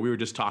exactly what we were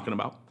just talking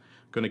about.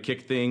 Going to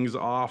kick things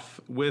off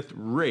with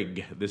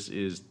RIG. This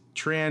is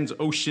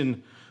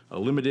TransOcean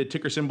Limited,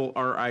 ticker symbol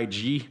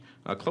RIG,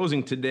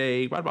 closing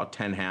today right about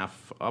 10.5,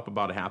 up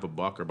about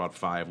 $0.50 or about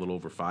 5, a little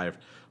over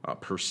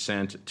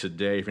 5%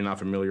 today. If you're not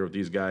familiar with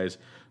these guys,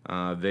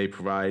 they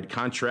provide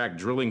contract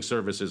drilling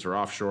services for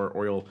offshore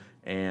oil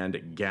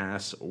and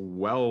gas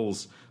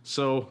wells.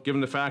 So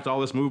given the fact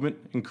all this movement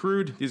in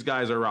crude, these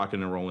guys are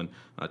rocking and rolling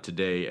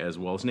today as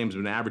well. This name's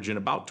been averaging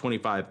about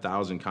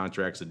 25,000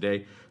 contracts a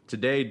day.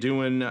 Today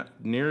doing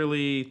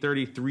nearly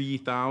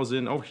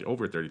 33,000,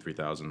 over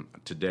 33,000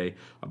 today,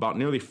 about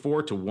nearly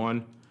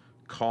 4-to-1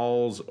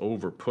 calls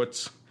over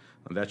puts.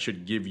 That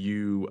should give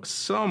you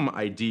some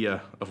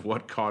idea of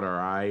what caught our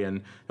eye.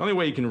 And the only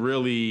way you can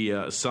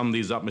really sum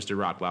these up, Mr.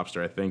 Rock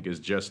Lobster, I think, is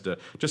just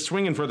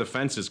swinging for the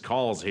fences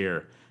calls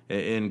here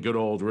in good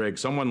old RIG.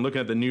 Someone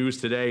looking at the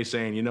news today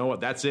saying, you know what,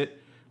 that's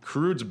it.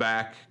 Crude's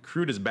back.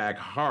 Crude is back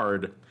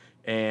hard.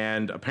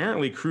 And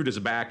apparently crude is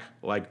back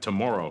like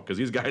tomorrow because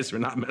these guys are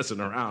not messing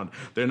around.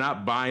 They're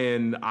not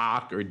buying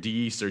OC or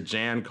DEES or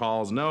JAN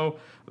calls. No,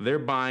 they're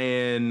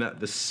buying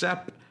the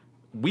SEP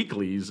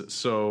weeklies,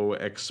 so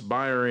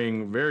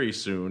expiring very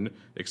soon,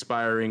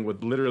 expiring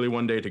with literally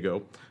 1 day to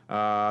go.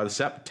 The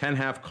SEP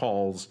 10.5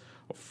 calls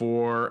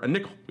for a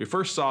nickel. We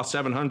first saw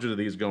 700 of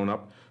these going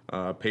up,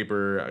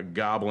 paper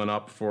gobbling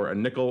up for a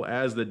nickel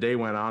as the day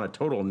went on, a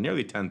total of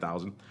nearly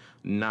 10,000.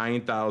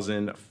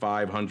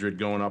 9,500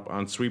 going up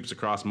on sweeps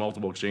across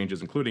multiple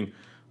exchanges, including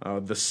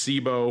the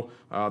SIBO.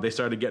 They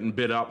started getting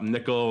bid up.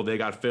 Nickel, they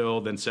got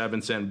filled, then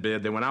 7-cent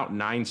bid. They went out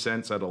 9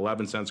 cents at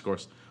 11 cents. Of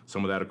course,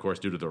 some of that, of course,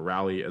 due to the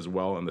rally as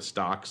well in the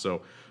stock.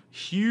 So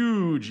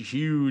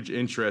huge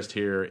interest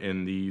here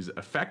in these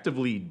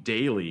effectively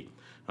daily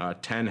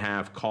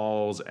 10.5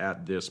 calls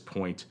at this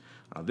point.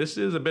 This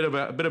is a bit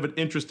of an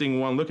interesting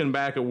one. Looking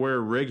back at where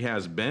rig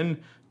has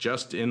been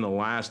just in the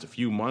last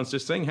few months,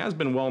 this thing has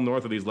been well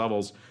north of these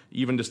levels.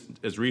 Even just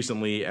as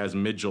recently as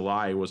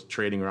mid-July, it was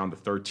trading around the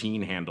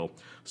 13 handle.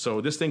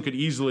 So this thing could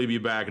easily be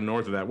back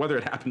north of that. Whether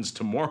it happens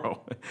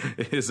tomorrow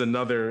is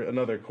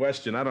another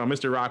question. I don't know,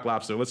 Mr. Rock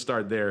Lobster. Let's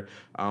start there.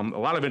 A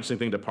lot of interesting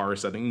thing to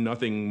parse. I think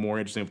nothing more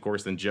interesting, of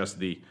course, than just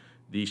the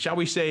shall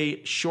we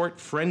say short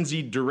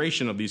frenzied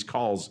duration of these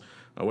calls.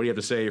 What do you have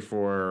to say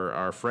for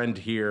our friend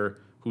here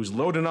who's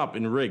loading up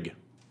in rig?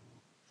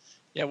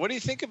 Yeah, what do you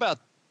think about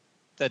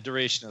the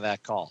duration of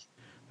that call?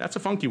 That's a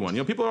funky one.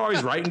 People are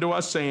always writing to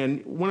us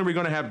saying, when are we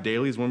going to have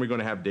dailies? When are we going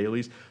to have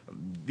dailies?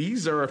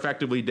 These are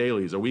effectively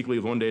dailies. A weekly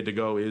with 1 day to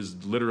go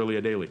is literally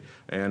a daily.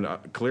 And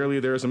clearly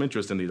there is some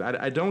interest in these.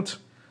 I don't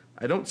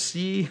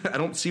see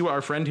what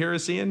our friend here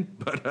is seeing,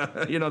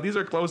 but these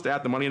are close to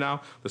at the money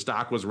now. The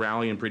stock was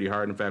rallying pretty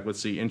hard. In fact, let's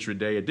see,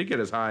 intraday, it did get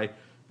as high.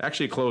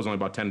 Actually, it closed only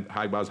about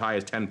as high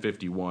as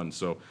 10.51.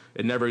 So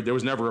there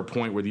was never a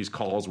point where these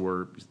calls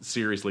were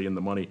seriously in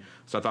the money.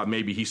 So I thought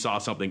maybe he saw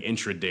something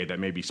intraday that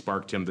maybe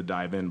sparked him to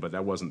dive in, but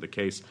that wasn't the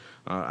case.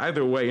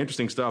 Either way,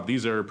 interesting stuff.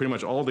 These are pretty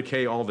much all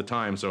decay all the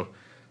time. So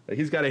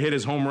he's got to hit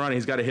his home run.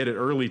 He's got to hit it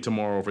early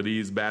tomorrow for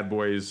these bad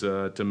boys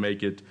to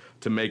make it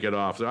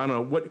off. So I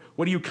don't know.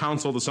 What do you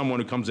counsel to someone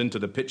who comes into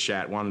the pit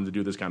chat wanting to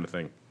do this kind of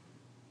thing?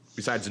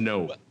 Besides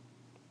no.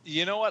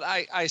 You know what?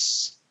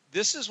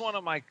 This is one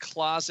of my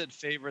closet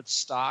favorite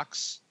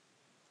stocks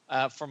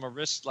from a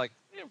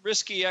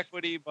risky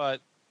equity, but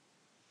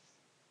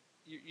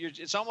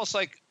it's almost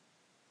like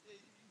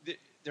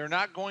they're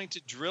not going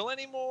to drill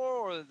anymore,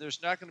 or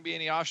there's not going to be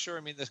any offshore.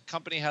 I mean, the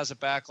company has a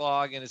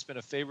backlog, and it's been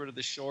a favorite of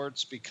the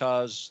shorts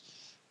because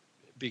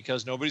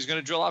nobody's going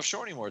to drill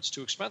offshore anymore. It's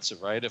too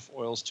expensive, right? If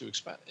oil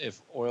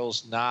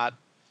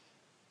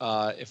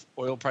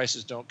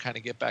prices don't kind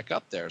of get back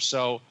up there.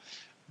 So.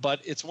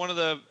 But it's one of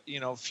the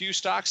few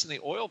stocks in the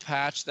oil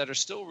patch that are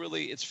still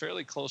it's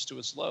fairly close to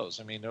its lows.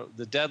 I mean,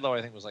 the dead low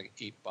I think was like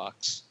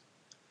 $8.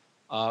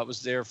 It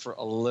was there for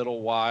a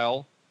little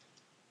while.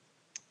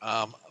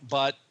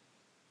 But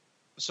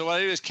so what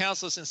I do is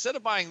counsel this. Instead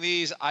of buying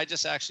these, I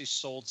just actually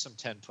sold some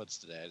 10 puts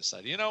today. I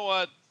decided, you know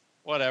what,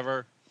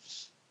 whatever,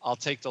 I'll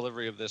take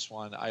delivery of this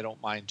one. I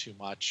don't mind too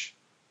much.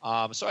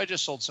 So I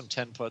just sold some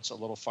 10 puts a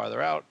little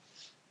farther out.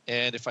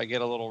 And if I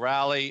get a little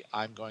rally,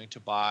 I'm going to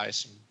buy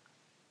some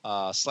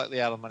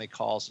slightly out of money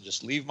calls and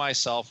just leave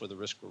myself with a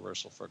risk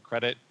reversal for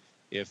credit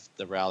if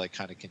the rally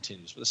kind of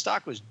continues. But the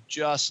stock was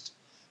just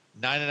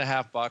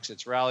 $9.50.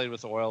 It's rallied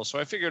with oil, so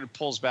I figured it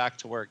pulls back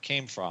to where it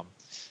came from.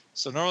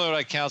 So normally what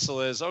I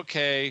counsel is,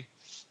 okay,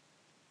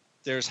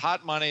 there's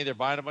hot money. They're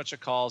buying a bunch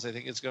of calls. I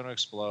think it's going to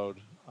explode.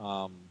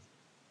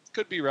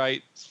 Could be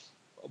right,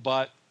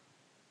 but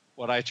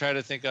what I try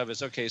to think of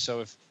is, okay, so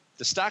if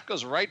the stock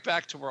goes right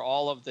back to where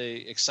all of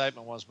the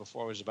excitement was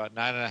before, it was about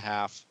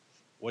 9.5.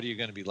 What are you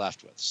going to be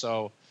left with?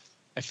 So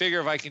I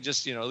figure if I can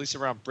just, at least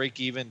around break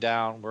even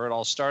down where it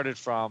all started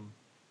from,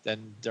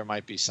 then there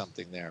might be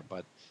something there.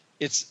 But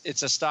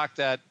it's a stock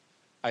that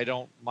I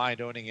don't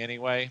mind owning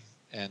anyway.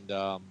 And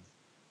so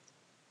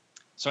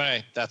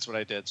anyway, that's what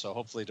I did. So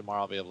hopefully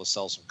tomorrow I'll be able to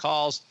sell some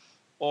calls.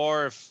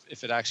 Or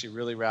if it actually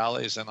really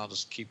rallies, then I'll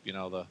just keep,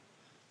 the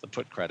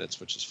put credits,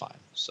 which is fine.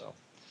 So,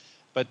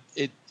 but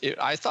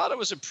I thought it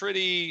was a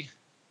pretty,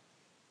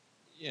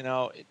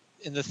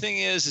 and the thing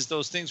is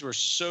those things were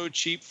so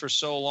cheap for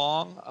so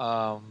long,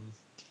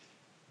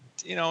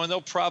 and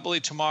they'll probably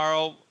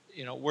tomorrow,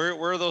 where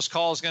are those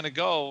calls going to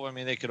go? I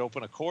mean, they could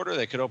open a quarter,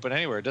 they could open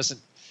anywhere.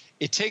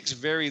 It takes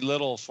very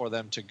little for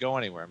them to go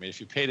anywhere. I mean, if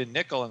you paid a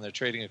nickel and they're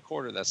trading a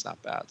quarter, that's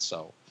not bad.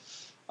 So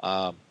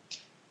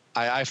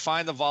I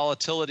find the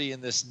volatility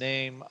in this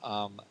name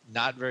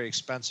not very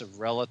expensive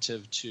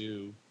relative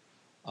to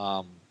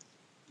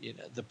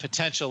the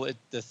potential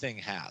the thing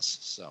has.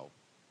 So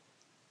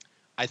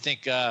I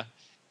think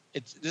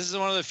this is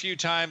one of the few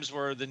times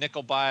where the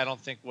nickel buy I don't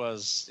think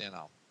was,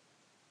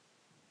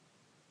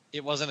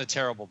 it wasn't a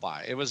terrible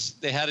buy.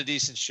 They had a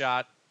decent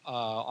shot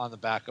on the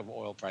back of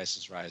oil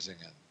prices rising,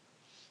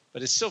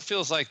 but it still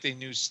feels like they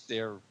knew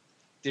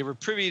they were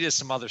privy to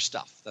some other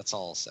stuff. That's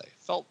all I'll say.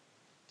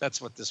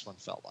 That's what this one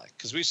felt like,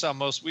 because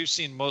we've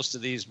seen most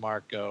of these,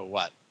 Mark, go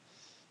what?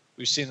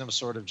 We've seen them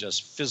sort of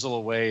just fizzle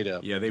away to.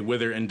 Yeah, they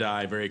wither and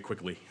die very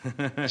quickly.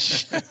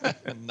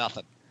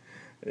 Nothing.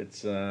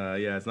 It's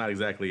it's not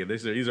exactly.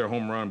 These are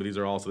home run, but these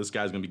are also. This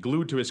guy's going to be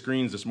glued to his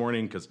screens this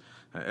morning because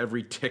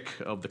every tick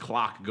of the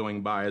clock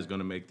going by is going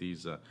to make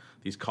these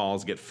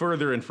calls get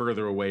further and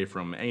further away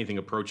from anything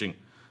approaching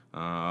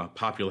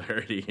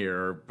popularity here,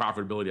 or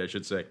profitability, I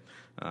should say.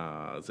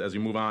 As we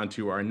move on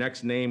to our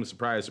next name,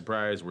 surprise,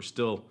 surprise, we're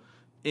still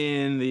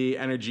in the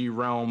energy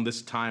realm.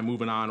 This time,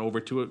 moving on over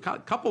to a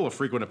couple of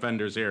frequent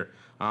offenders here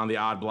on the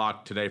odd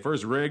block today.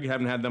 First, Rig,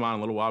 haven't had them on in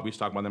a little while. We used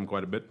to talk about them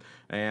quite a bit.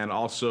 And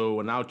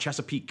also now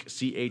Chesapeake,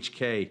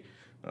 CHK.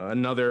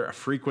 Another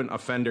frequent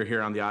offender here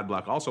on the odd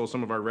block. Also,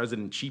 some of our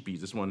resident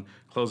cheapies. This one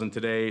closing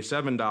today,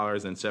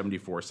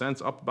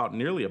 $7.74, up about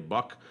nearly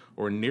 $1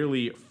 or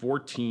nearly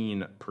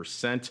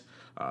 14%.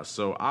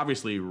 So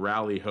obviously,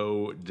 rally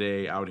ho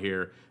day out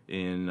here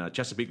in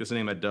Chesapeake. This is a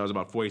name that does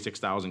about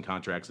 46,000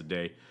 contracts a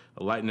day,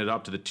 lighting it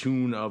up to the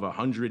tune of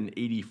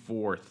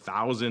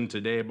 184,000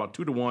 today. About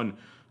 2-to-1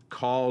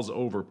 calls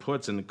over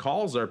puts, and the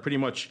calls are pretty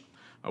much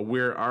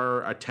where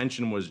our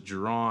attention was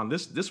drawn.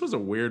 This was a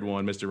weird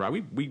one, Mr.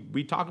 Rod.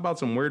 We talk about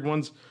some weird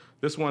ones.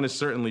 This one is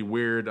certainly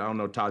weird. I don't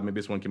know, Todd, maybe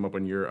this one came up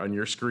on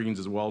your screens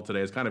as well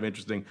today. It's kind of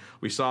interesting.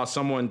 We saw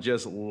someone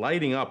just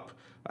lighting up,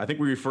 I think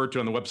we referred to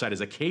on the website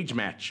as a cage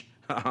match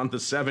on the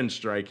 7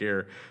 strike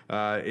here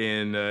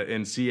in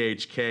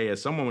CHK,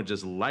 as someone was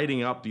just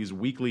lighting up these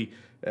weekly,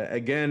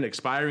 again,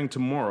 expiring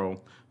tomorrow,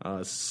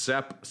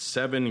 SEP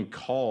 7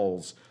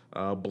 calls,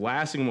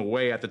 blasting them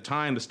away. At the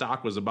time, the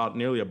stock was about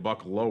nearly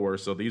 $1 lower,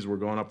 so these were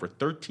going up for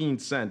 13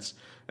 cents,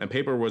 and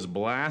paper was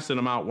blasting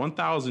them out,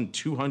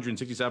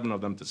 1,267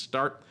 of them to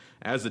start.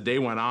 As the day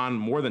went on,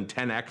 more than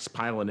 10x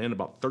piling in,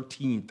 about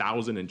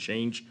 13,000 and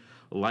change,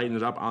 lighting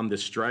it up on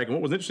this strike. And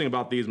what was interesting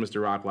about these,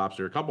 Mr. Rock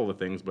Lobster, a couple of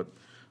things, but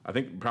I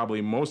think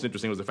probably most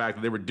interesting was the fact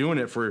that they were doing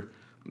it for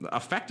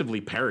effectively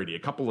parity, a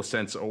couple of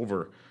cents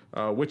over,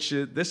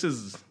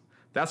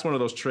 that's one of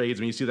those trades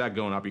when you see that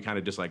going up, you kind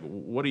of just like,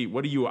 what are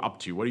you up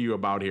to? What are you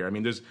about here? I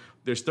mean,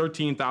 there's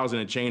 13,000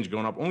 and change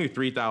going up, only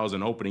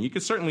 3,000 opening. You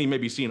could certainly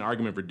maybe see an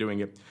argument for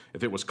doing it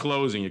if it was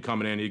closing. You're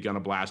coming in, you're gonna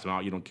blast them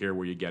out. You don't care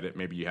where you get it.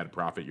 Maybe you had a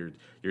profit.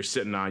 You're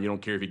sitting on. You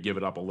don't care if you give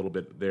it up a little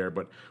bit there.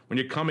 But when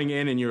you're coming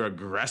in and you're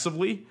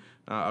aggressively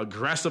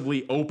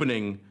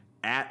opening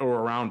at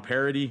or around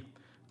parity,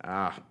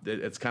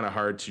 it's kind of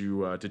hard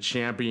to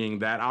champion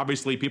that.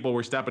 Obviously, people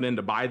were stepping in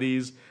to buy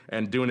these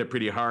and doing it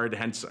pretty hard,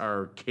 hence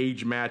our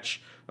cage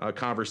match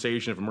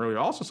conversation from earlier.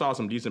 Also saw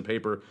some decent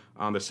paper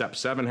on the SEP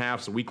 7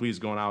 halves. The weeklies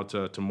going out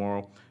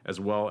tomorrow, as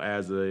well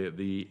as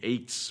the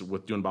 8s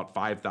with doing about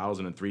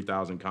 5,000 and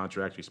 3,000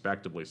 contracts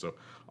respectively. So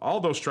all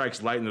those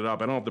strikes lighten it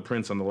up. I don't have the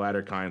prints on the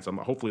latter kind, so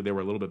hopefully they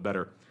were a little bit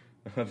better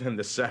than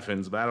the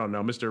 7s, but I don't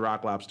know. Mr.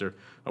 Rock Lobster,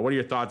 what are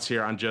your thoughts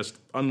here on just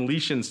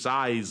unleashing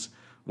size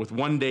with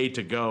 1 day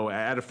to go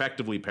at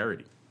effectively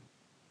parity?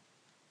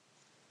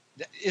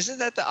 Isn't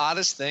that the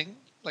oddest thing?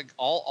 Like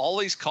all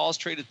these calls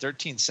traded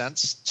 13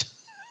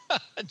 cents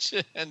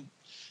and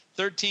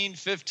 13,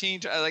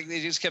 15, like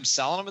they just kept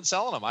selling them and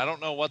selling them. I don't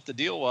know what the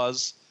deal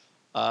was,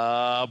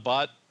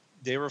 but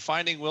they were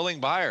finding willing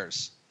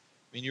buyers.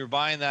 I mean, you were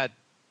buying the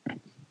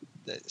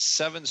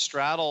 7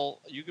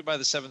 straddle. You could buy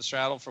the 7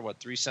 straddle for what,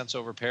 3 cents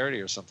over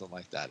parity or something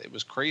like that. It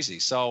was crazy.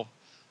 So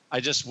I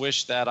just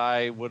wish that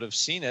I would have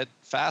seen it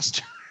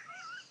faster,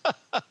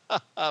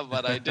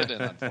 but I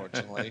didn't,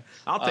 unfortunately.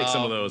 I'll take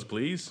some of those,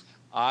 please.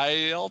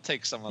 I'll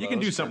take some of those. You can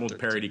do something with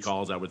parity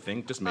calls, I would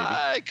think, just maybe.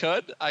 I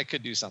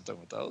could do something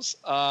with those.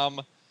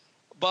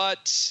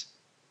 But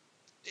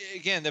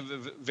again,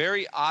 the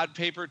very odd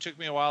paper took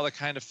me a while to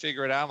kind of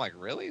figure it out. I'm like,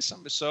 really?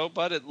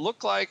 But it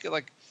looked like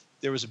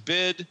there was a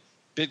bid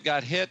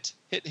got hit,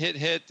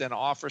 then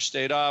offer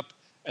stayed up.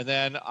 And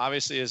then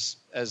obviously as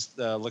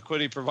the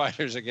liquidity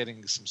providers are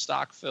getting some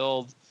stock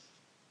filled,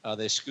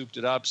 they scooped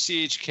it up.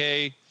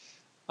 CHK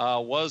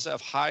was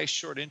of high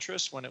short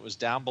interest when it was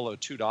down below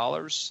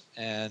 $2,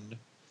 and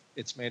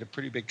it's made a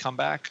pretty big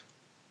comeback.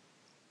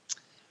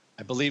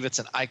 I believe it's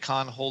an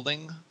Icon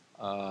holding.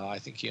 I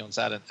think he owns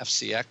that in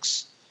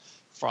FCX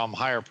from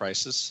higher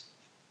prices.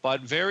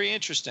 But very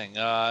interesting.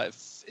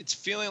 It's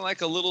feeling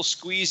like a little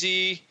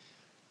squeezy.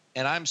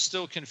 And I'm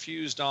still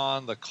confused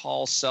on the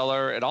call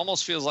seller. It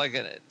almost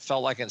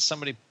felt like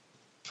somebody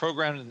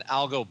programmed an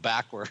algo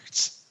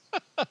backwards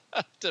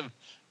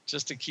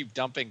just to keep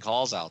dumping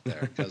calls out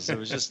there, because there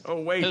was just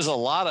there's a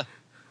lot of.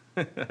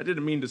 I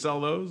didn't mean to sell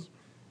those.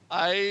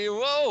 Wait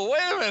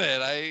a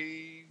minute!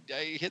 I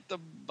hit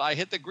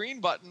the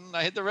green button.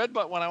 I hit the red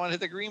button when I want to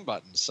hit the green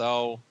button.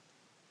 So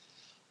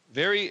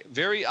very,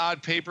 very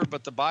odd paper,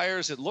 but the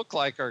buyers, it looked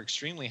like, are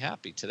extremely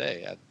happy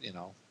today.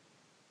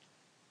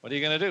 What are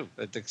you going to do?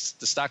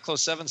 The stock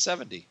closed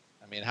 770.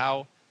 I mean,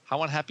 how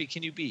unhappy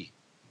can you be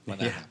when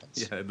that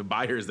happens? Yeah, the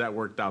buyers, that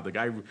worked out. The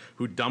guy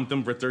who dumped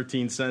them for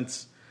 13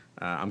 cents,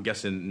 I'm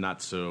guessing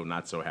not so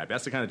happy.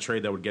 That's the kind of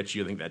trade that would get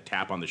you, I think, that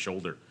tap on the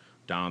shoulder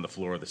down on the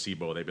floor of the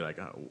SIBO. They'd be like,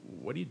 oh,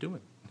 what are you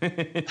doing?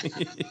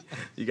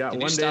 You got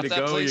 1 day to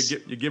go.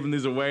 You're giving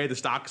these away. The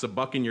stock's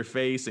 $1 in your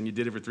face, and you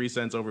did it for 3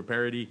 cents over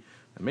parity.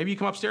 And maybe you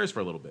come upstairs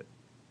for a little bit.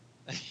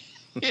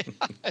 Yeah,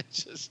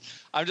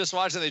 I'm just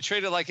watching. They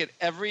traded like at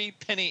every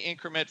penny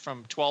increment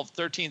from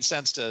 13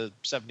 cents to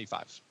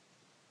 75.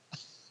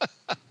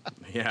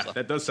 Yeah,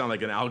 that does sound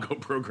like an algo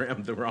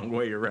program the wrong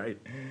way. You're right.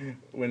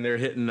 When they're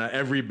hitting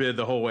every bid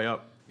the whole way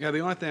up. Yeah, the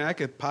only thing I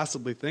could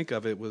possibly think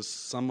of, it was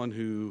someone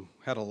who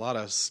had a lot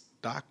of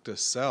stock to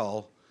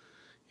sell,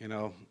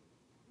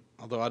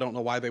 although I don't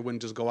know why they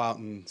wouldn't just go out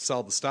and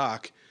sell the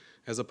stock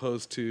as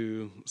opposed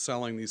to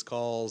selling these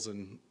calls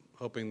and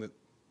hoping that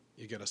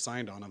you get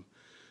assigned on them.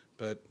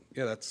 But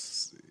yeah, it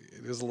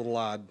is a little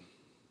odd.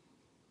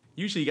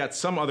 usually you got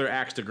some other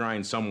axe to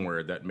grind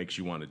somewhere that makes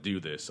you want to do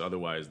this.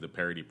 Otherwise, the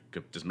parity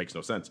just makes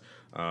no sense.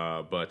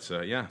 But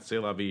c'est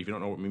la vie. If you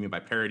don't know what we mean by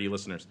parity,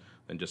 listeners,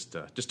 then just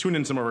tune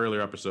in some of our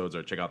earlier episodes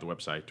or check out the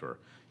website or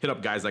hit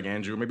up guys like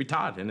Andrew, or maybe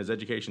Todd and his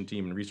education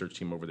team and research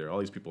team over there. All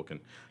these people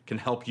can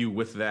help you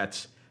with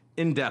that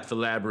in-depth,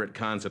 elaborate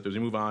concept. As we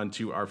move on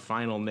to our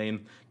final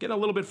name, getting a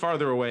little bit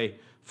farther away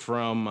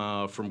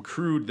from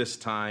Crude this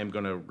time.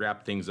 Going to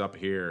wrap things up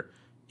here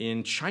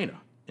in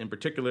China. In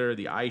particular,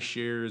 the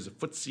iShares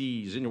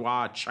FTSE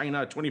Xinhua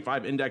China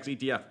 25 Index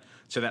ETF.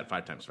 Say that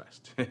 5 times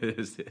fast.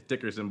 Is the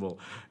ticker symbol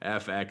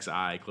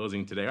FXI,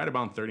 closing today right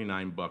about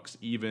 $39,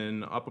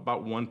 even up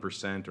about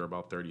 1% or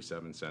about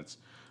 37 cents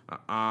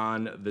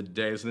on the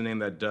day. This is the name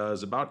that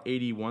does about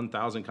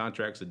 81,000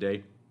 contracts a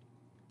day,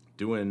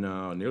 doing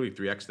nearly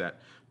 3x that,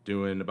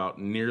 doing about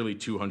nearly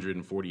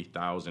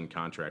 240,000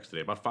 contracts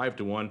today, about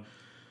 5-to-1.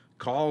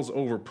 Calls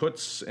over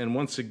puts, and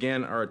once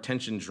again, our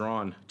attention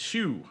drawn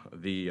to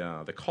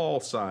the call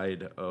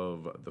side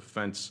of the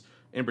fence.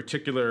 In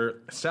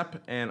particular,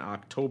 SEP and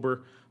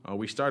October.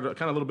 We started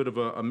kind of a little bit of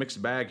a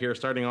mixed bag here,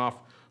 starting off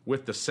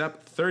with the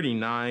SEP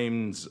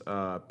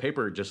 39s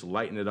paper, just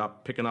lighting it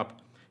up, picking up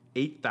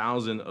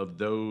 8,000 of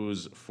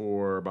those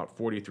for about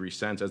 43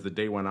 cents as the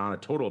day went on, a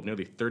total of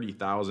nearly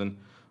 30,000.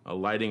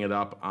 Lighting it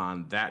up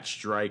on that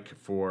strike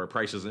for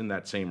prices in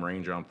that same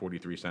range, around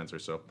 43 cents or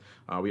so.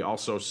 We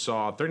also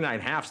saw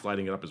 39 halves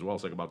lighting it up as well,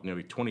 so like about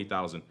nearly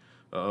 20,000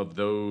 of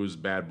those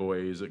bad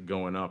boys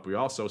going up. We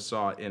also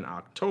saw in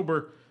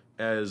October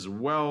as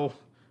well,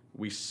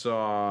 we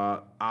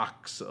saw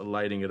OX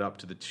lighting it up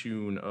to the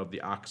tune of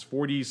the OX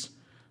 40s,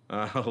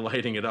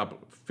 lighting it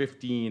up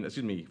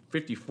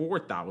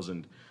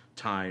 54,000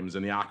 times,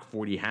 and the OX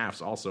 40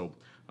 halves also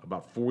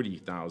about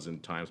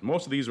 40,000 times.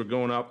 Most of these were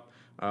going up.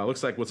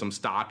 Looks like with some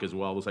stock as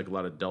well. Looks like a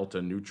lot of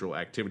delta neutral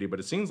activity, but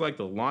it seems like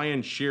the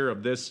lion's share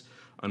of this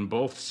on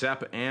both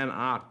SEP and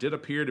OCT did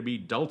appear to be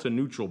delta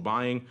neutral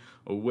buying,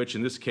 which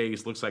in this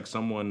case looks like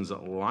someone's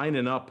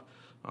lining up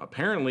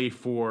apparently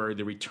for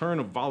the return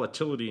of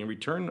volatility and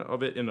return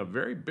of it in a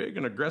very big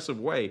and aggressive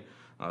way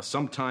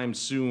sometime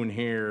soon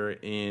here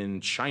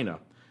in China.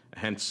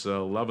 Hence,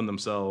 loving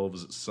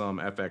themselves some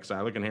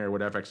FXI. Looking here at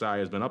what FXI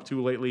has been up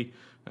to lately.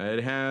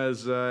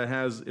 It's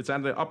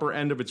at the upper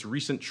end of its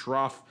recent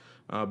trough.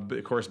 Of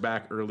course,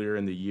 back earlier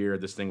in the year,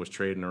 this thing was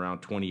trading around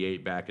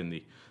 28 back in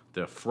the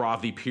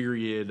frothy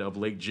period of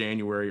late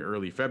January,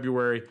 early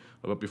February.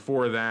 But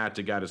before that,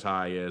 it got as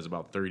high as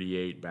about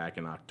 38 back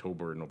in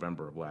October and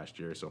November of last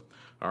year. So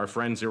our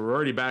friends here were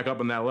already back up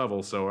on that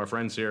level. So our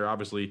friends here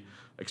obviously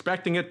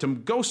expecting it to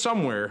go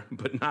somewhere,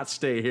 but not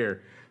stay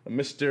here.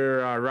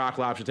 Mr.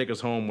 Rocklop should take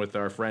us home with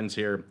our friends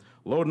here,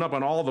 loading up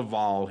on all the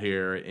vol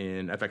here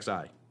in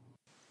FXI.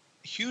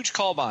 Huge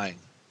call buying.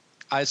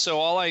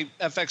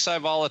 FXI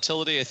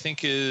volatility, I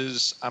think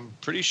I'm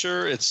pretty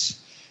sure it's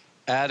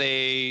at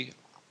a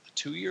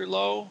 2-year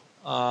low.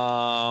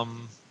 I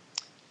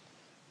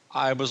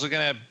was looking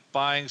at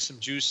buying some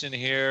juice in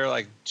here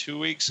like 2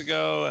 weeks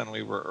ago, and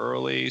we were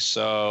early.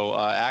 So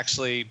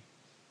actually,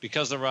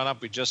 because of the run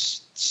up, we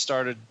just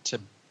started to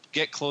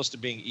get close to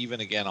being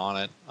even again on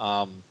it.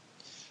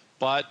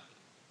 But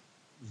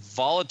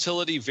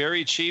volatility,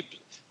 very cheap.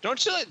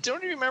 Don't you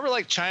remember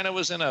like China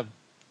was in a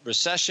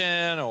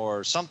recession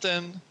or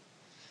something,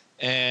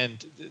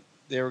 and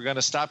they were going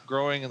to stop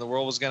growing and the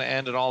world was going to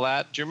end and all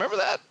that? Do you remember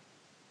that?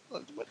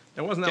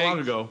 It wasn't that long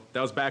ago.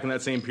 That was back in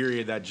that same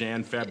period, that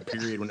Jan-Feb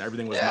period when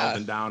everything was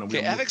melting down and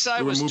we were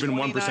moving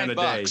 1% a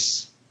day.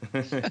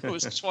 It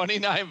was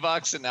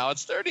 $29 and now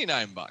it's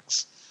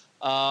 $39.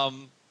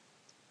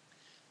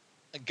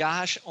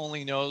 Gosh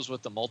only knows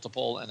what the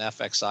multiple in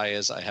FXI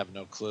is. I have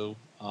no clue.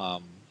 I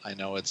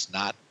know it's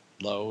not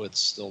low. It's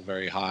still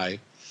very high.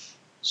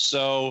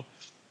 So,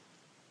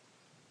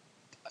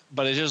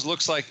 but it just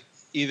looks like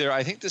either,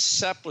 I think the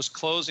SEP was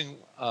closing,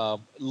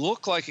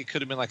 looked like it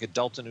could have been like a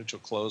delta neutral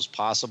close,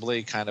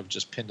 possibly kind of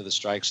just pinned to the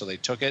strike, so they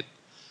took it.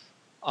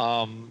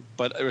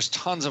 But there was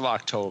tons of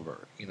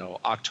October,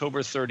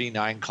 October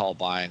 39 call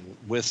buying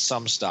with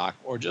some stock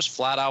or just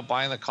flat out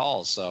buying the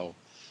calls. So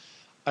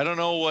I don't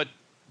know what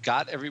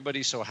got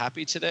everybody so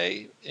happy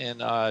today in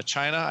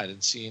China. I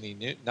didn't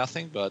see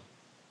nothing, but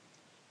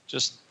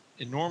just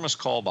enormous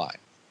call buy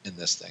in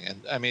this thing.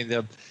 And I mean,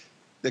 the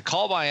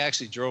call buy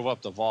actually drove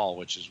up the vol,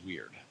 which is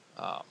weird.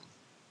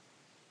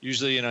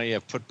 Usually, you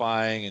have put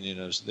buying and,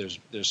 there's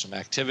some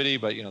activity,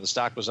 but, the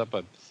stock was up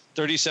at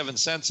 37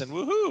 cents and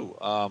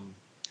woohoo.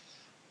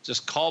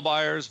 Just call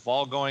buyers,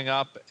 vol going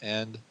up,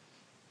 and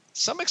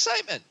some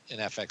excitement in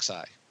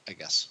FXI, I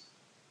guess.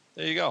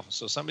 There you go.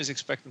 So somebody's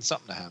expecting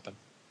something to happen.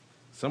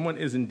 Someone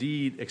is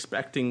indeed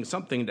expecting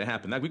something to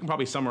happen. We can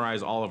probably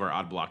summarize all of our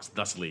odd blocks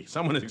thusly.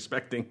 Someone is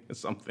expecting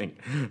something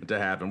to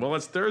happen. Well,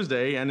 it's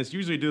Thursday, and it's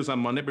usually do this on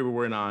Monday, but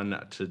we're in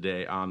on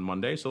today on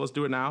Monday, so let's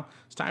do it now.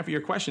 It's time for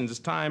your questions. It's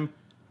time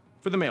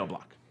for the mail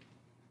block.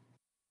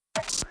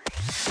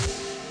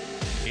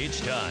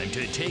 It's time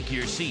to take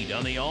your seat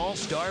on the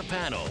All-Star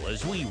panel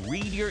as we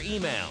read your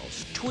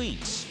emails,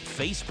 tweets,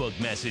 Facebook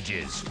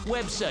messages,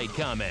 website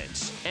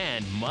comments,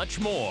 and much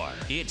more.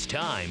 It's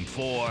time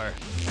for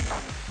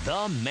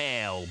the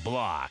Mail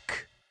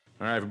Block.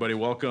 All right, everybody,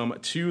 welcome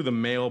to the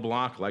Mail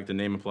Block. Like the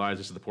name implies,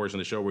 this is the portion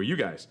of the show where you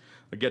guys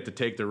get to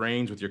take the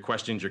reins with your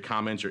questions, your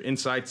comments, your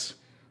insights.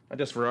 Not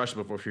just for us,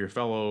 but for your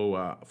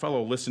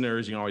fellow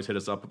listeners. You can always hit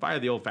us up via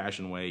the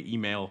old-fashioned way,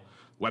 email,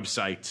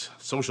 website,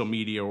 social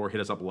media, or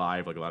hit us up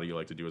live like a lot of you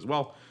like to do as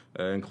well,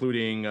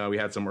 including we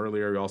had some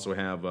earlier. We also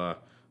have,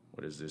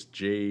 what is this,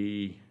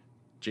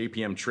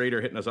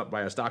 JPMTrader hitting us up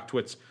via Stock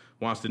Twits.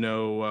 Wants to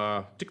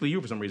know, particularly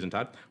you for some reason,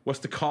 Todd, what's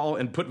the call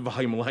and put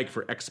volume like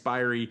for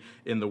expiry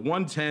in the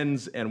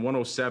 110s and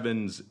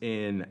 107s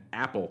in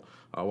Apple?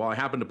 Well, I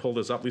happen to pull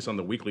this up, at least on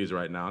the weeklies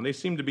right now, and they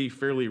seem to be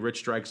fairly rich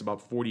strikes,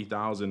 about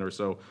 40,000 or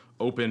so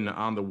open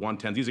on the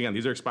 110s.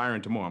 These are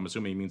expiring tomorrow. I'm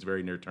assuming it means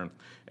very near term.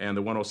 And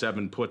the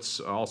 107 puts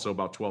also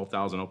about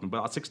 12,000 open, but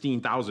about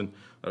 16,000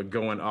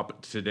 going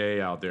up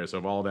today out there. So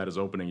if all that is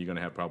opening, you're going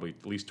to have probably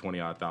at least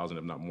 20-odd thousand,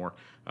 if not more,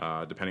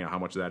 depending on how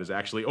much of that is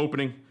actually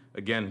opening.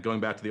 Again, going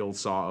back to the old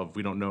saw of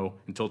we don't know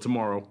until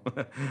tomorrow.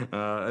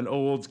 An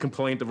old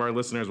complaint of our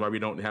listeners why we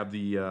don't have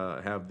the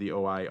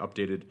OI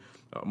updated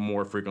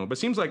more frequently. But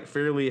it seems like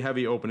fairly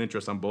heavy open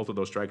interest on both of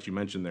those strikes you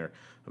mentioned there,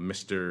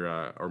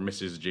 Mr. or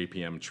Mrs.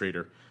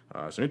 JPMTrader.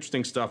 Some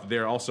interesting stuff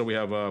there. Also, we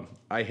have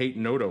I Hate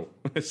Noto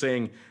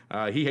saying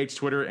he hates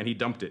Twitter and he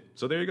dumped it.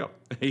 So there you go.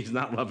 He's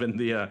not loving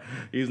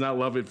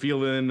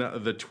feeling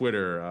the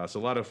Twitter.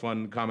 So a lot of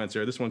fun comments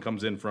there. This one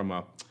comes in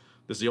from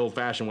this is the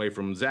old-fashioned way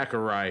from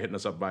Zachariah hitting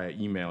us up via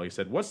email. He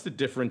said, "What's the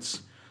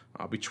difference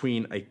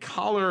between a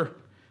collar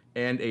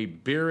and a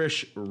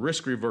bearish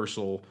risk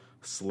reversal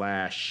 /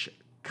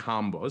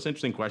 combo?" That's an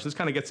interesting question. This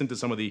kind of gets into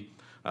some of the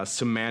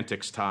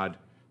semantics, Todd,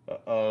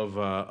 of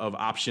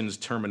options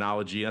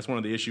terminology. That's one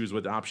of the issues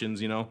with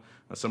options,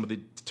 some of the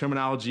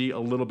terminology, a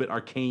little bit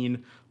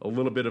arcane, a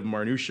little bit of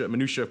minutia.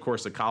 Minutia, of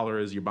course, the collar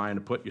is you're buying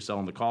a put, you're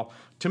selling the call.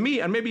 To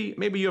me, and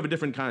maybe you have a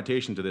different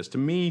connotation to this. To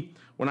me,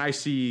 when I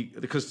see,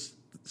 because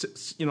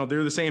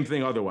they're the same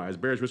thing otherwise.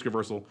 Bearish risk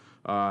reversal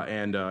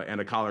and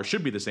a collar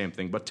should be the same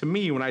thing. But to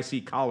me, when I see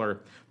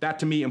collar, that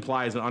to me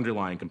implies an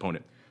underlying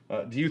component.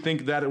 Do you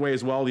think that way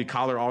as well? The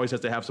collar always has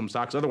to have some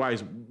stocks.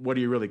 Otherwise, what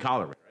do you really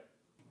collar with?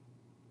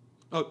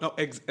 Oh, no,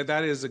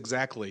 that is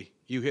exactly.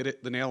 You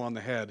hit the nail on the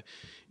head.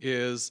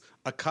 Is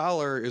a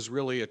collar is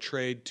really a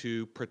trade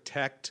to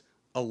protect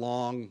a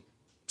long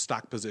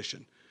stock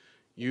position.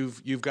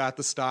 You've got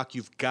the stock,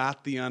 you've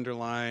got the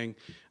underlying.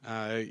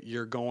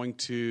 You're going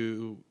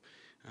to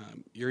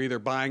you're either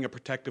buying a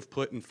protective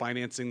put and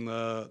financing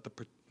that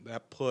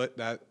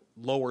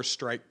lower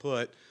strike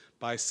put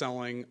by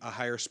selling a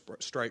higher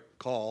strike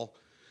call,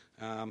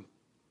 but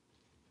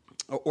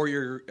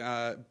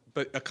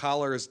a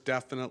collar is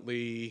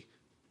definitely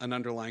an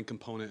underlying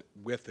component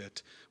with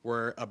it,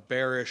 where a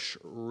bearish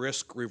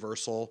risk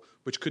reversal,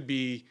 which could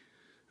be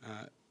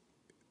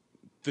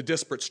the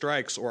disparate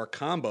strikes, or a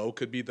combo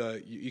could be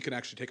you can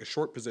actually take a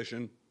short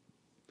position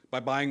by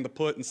buying the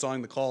put and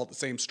selling the call at the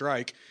same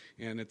strike,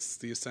 and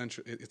it's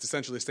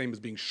essentially the same as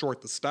being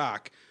short the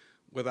stock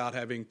without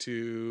having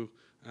to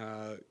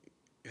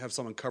have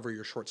someone cover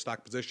your short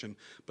stock position.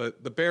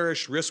 But the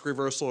bearish risk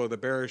reversal or the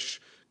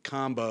bearish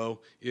combo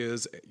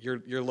is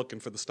you're looking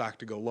for the stock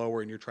to go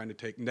lower and you're trying to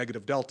take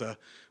negative delta,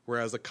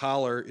 whereas a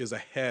collar is a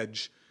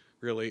hedge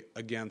really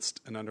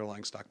against an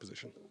underlying stock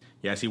position.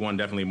 Yeah, I see one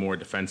definitely more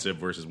defensive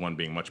versus one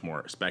being much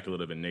more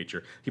speculative in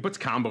nature. He puts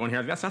combo in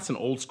here. That's an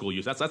old school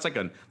use. That's like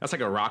a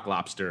rock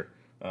lobster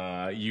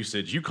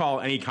usage. You call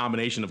any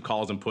combination of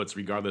calls and puts,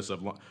 regardless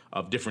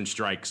of different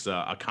strikes,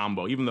 a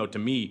combo. Even though to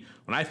me,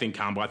 when I think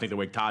combo, I think the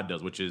way Todd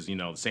does, which is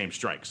the same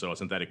strike, so a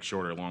synthetic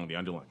short or long the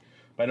underlying.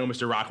 But I know,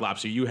 Mr. Rock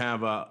Lobster, you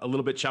have a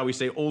little bit, shall we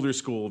say, older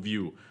school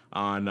view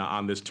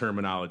on this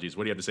terminologies.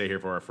 What do you have to say here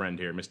for our friend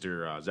here,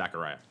 Mr.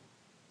 Zachariah?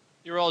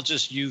 You're all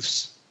just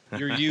youths.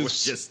 You're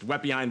youths. Just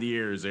wet behind the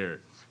ears there.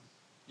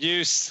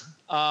 Youths.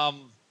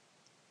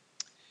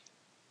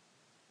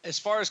 As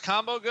far as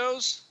combo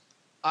goes,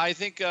 I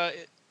think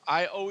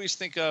I always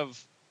think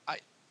of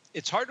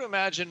it's hard to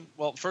imagine.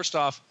 Well, first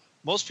off,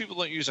 most people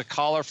don't use a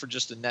collar for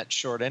just a net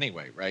short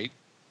anyway, right?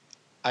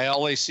 I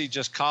always see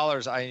just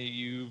collars.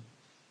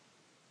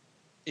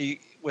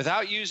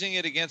 Without using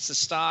it against the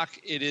stock,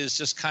 it is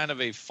just kind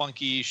of a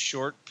funky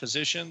short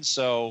position.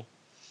 So,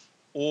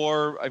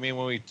 or I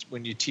mean,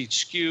 when you teach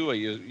skew,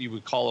 you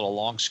would call it a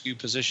long skew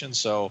position.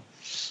 So,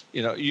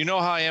 you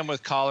know how I am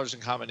with collars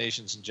and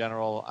combinations in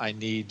general. I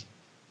need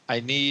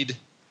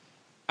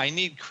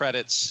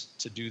credits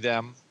to do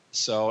them.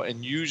 So,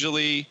 and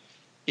usually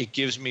it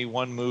gives me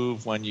one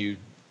move when you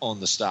own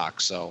the stock.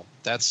 So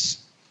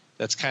that's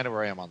kind of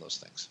where I am on those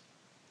things.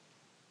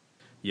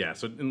 Yeah,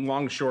 so in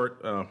long,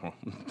 short,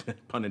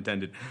 pun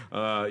intended,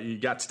 you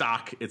got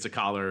stock, it's a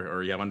collar,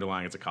 or you have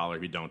underlying, it's a collar.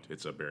 If you don't,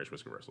 it's a bearish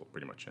risk reversal,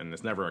 pretty much. And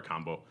it's never a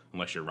combo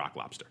unless you're rock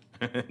lobster,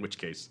 in which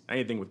case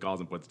anything with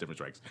calls and puts, different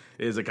strikes,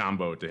 is a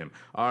combo to him.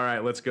 All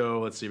right, let's go.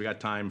 Let's see. We got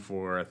time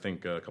for, I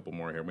think, a couple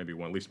more here, maybe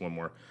at least one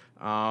more.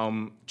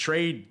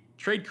 TradeCraft,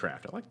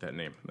 I like that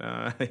name.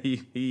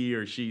 He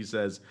or she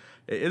says,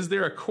 is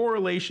there a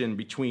correlation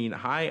between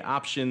high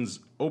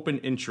options open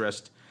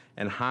interest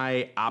and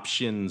high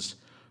options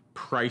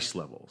price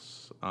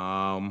levels?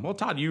 Well,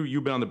 Todd,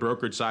 you've been on the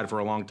brokerage side for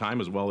a long time,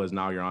 as well as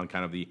now you're on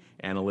kind of the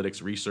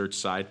analytics research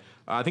side.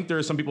 I think there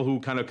are some people who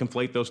kind of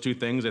conflate those two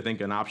things. I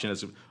think an option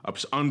is an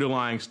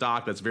underlying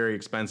stock that's very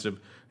expensive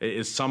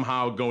is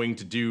somehow going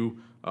to do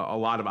a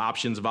lot of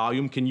options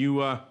volume. Can you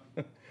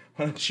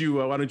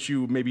why don't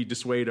you maybe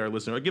dissuade our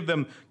listener, or give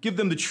them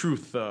the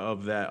truth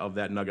of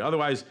that nugget?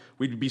 Otherwise,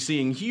 we'd be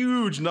seeing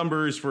huge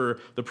numbers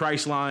for the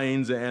price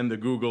lines and the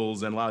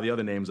Googles and a lot of the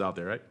other names out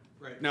there, right?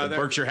 Right. Now, the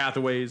Berkshire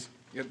Hathaways.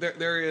 Yeah,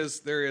 there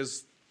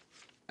is.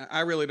 I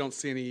really don't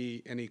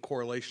see any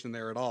correlation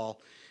there at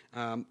all.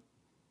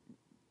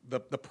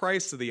 The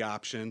price of the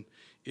option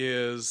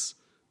is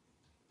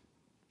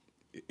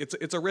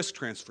it's a risk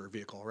transfer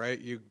vehicle, right?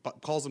 You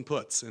calls and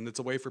puts, and it's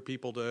a way for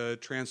people to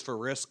transfer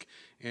risk.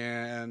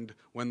 And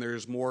when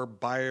there's more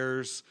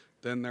buyers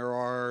than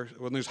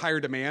when there's higher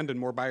demand and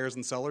more buyers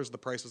than sellers, the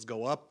prices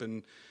go up,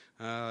 and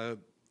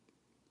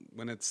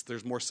when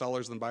there's more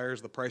sellers than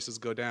buyers, the prices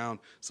go down.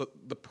 So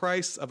the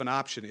price of an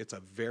option, it's a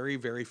very,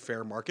 very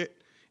fair market,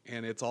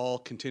 and it's all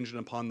contingent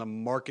upon the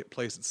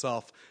marketplace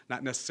itself,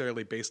 not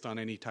necessarily based on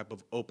any type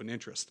of open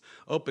interest.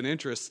 Open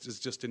interest is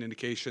just an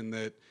indication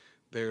that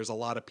there's a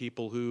lot of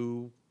people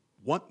who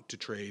want to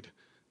trade,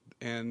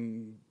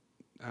 and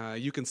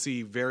you can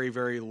see very,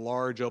 very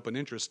large open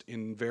interest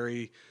in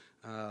very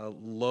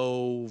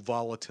low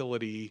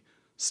volatility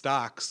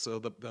stocks. So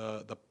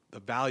the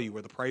value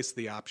or the price of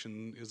the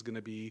option is going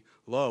to be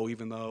low,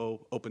 even though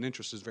open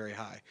interest is very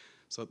high.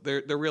 So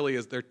there really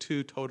is. They're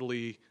two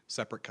totally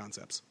separate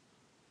concepts.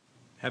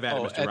 Have at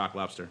it, Mr. Rock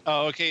Lobster.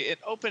 Oh, okay.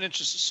 Open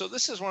interest. So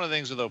this is one of the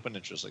things with open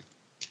interest. Like,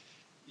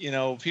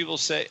 people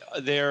say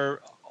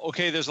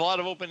there's a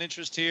lot of open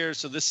interest here,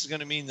 so this is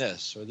going to mean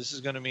this, or this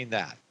is going to mean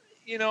that.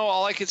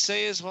 All I could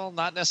say is, well,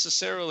 not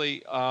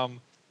necessarily.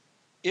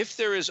 If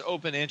there is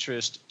open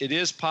interest, it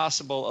is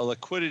possible a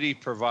liquidity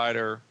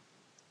provider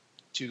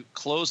to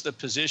close the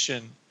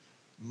position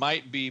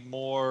might be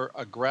more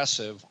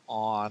aggressive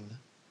on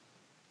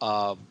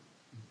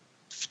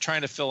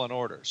trying to fill an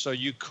order. So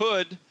you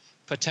could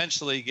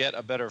potentially get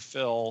a better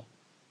fill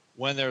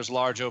when there's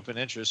large open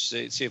interest.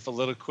 See if a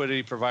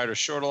liquidity provider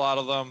short a lot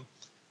of them,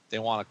 they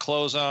want to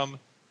close them,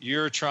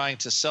 you're trying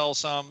to sell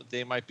some,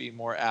 they might be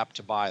more apt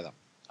to buy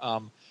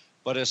them.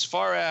 But as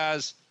far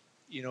as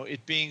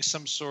it being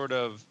some sort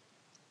of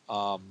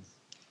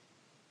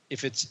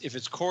if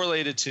it's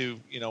correlated to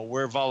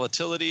where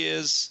volatility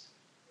is,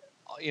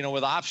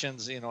 with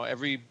options,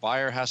 every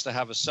buyer has to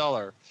have a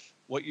seller.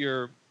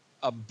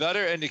 A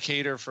better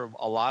indicator for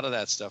a lot of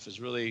that stuff is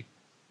really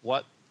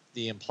what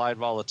the implied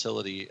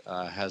volatility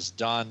has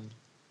done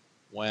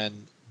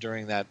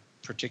during that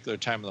particular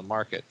time of the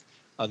market.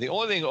 The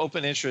only thing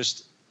open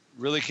interest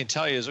really can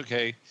tell you is,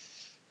 okay,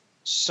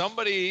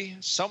 somebody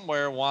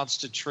somewhere wants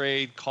to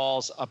trade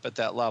calls up at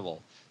that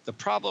level. The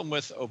problem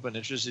with open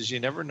interest is you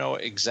never know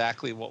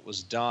exactly what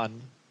was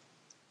done,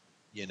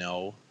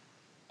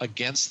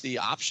 against the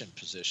option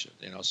position.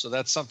 So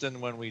that's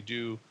something when we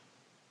do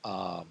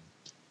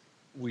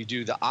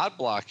the odd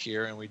block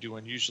here and we do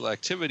unusual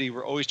activity,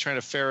 we're always trying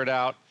to ferret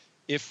out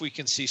if we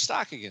can see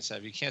stock against that.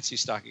 If you can't see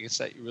stock against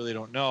that, you really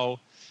don't know.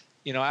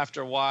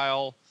 After a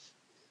while,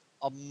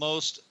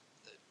 most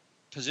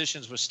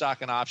positions with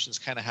stock and options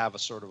kind of have a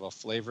sort of a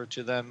flavor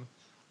to them.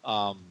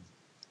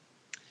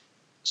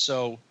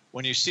 So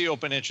when you see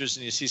open interest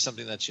and you see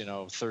something that's,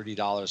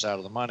 $30 out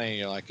of the money,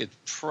 you're like, it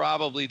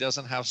probably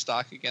doesn't have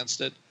stock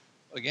against it.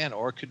 Again,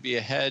 or it could be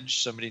a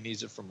hedge. Somebody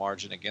needs it for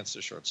margin against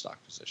a short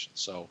stock position.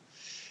 So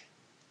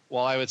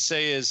what I would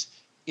say is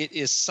it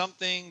is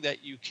something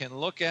that you can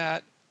look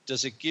at.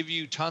 Does it give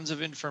you tons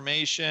of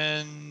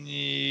information?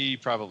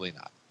 Probably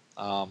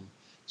not.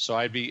 So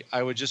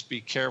I would just be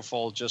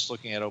careful just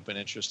looking at open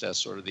interest as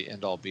sort of the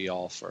end all be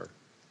all for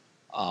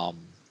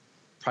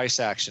price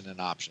action and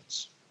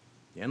options.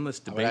 The endless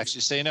debates. I would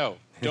actually say no.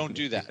 Don't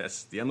do that.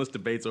 Yes, the endless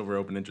debates over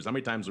open interest. How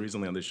many times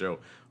recently on this show,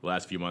 the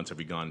last few months, have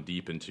we gone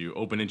deep into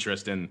open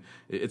interest and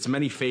its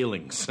many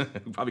failings?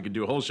 We probably could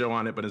do a whole show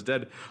on it, but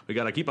instead, we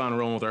got to keep on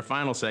rolling with our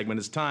final segment.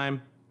 It's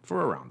time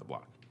for Around the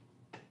Block.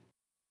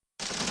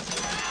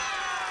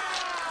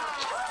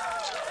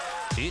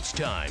 It's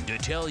time to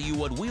tell you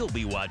what we'll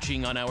be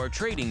watching on our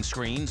trading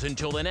screens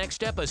until the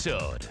next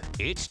episode.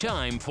 It's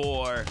time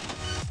for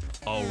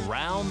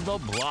Around the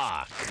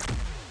Block.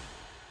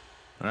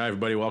 All right,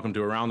 everybody, welcome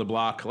to Around the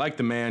Block. Like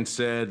the man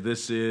said,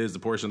 this is the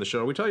portion of the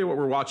show we tell you what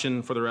we're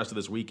watching for the rest of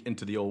this week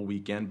into the old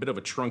weekend. Bit of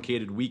a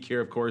truncated week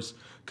here, of course,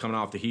 coming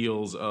off the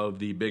heels of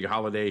the big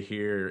holiday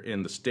here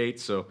in the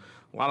States. So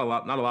not a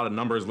lot of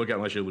numbers to look at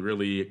unless you're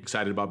really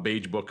excited about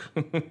Beige Book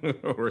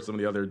or some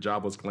of the other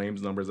jobless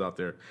claims numbers out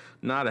there.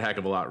 Not a heck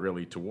of a lot,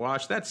 really, to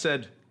watch. That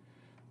said,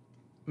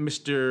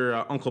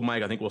 Mr. Uncle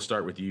Mike, I think we'll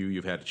start with you.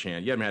 You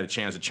haven't had a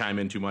chance to chime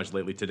in too much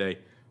lately today.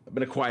 It's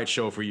been a quiet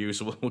show for you,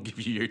 so we'll give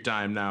you your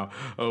time now.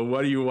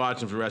 What are you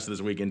watching for the rest of this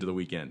week into the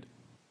weekend?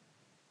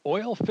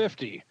 Oil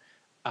 50.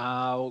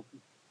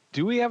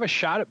 Do we have a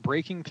shot at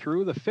breaking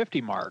through the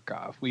 50 mark?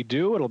 If we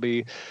do,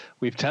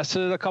 we've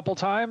tested it a couple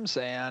times,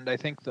 and I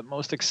think the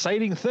most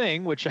exciting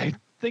thing, which I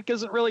think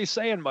isn't really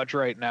saying much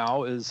right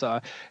now, is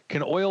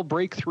can oil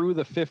break through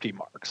the 50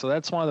 mark? So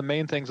that's one of the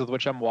main things with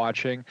which I'm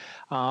watching.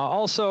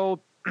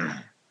 Also,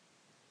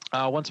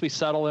 once we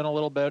settle in a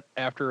little bit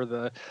after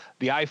the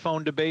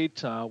iPhone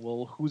debate,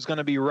 who's going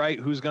to be right,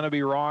 who's going to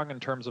be wrong in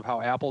terms of how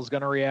Apple's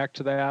going to react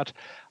to that.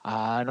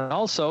 And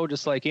also,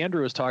 just like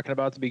Andrew was talking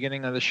about at the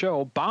beginning of the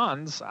show,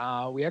 bonds,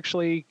 we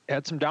actually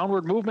had some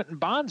downward movement in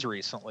bonds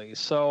recently.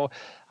 So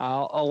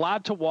a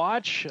lot to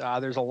watch.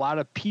 There's a lot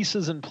of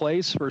pieces in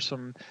place for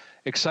some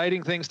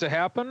exciting things to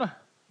happen.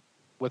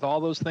 With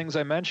all those things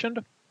I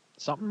mentioned,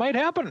 something might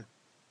happen.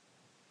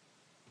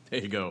 There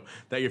you go.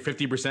 That your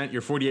 50%,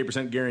 your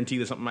 48% guarantee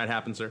that something might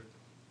happen, sir?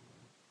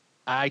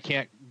 I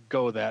can't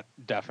go that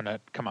definite.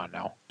 Come on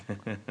now.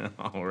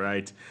 All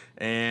right.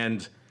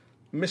 And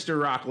Mr.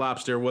 Rock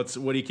Lobster, what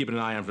are you keeping an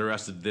eye on for the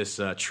rest of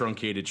this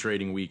truncated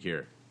trading week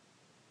here?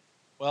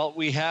 Well,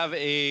 we have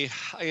a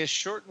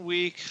shortened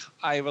week.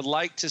 I would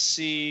like to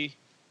see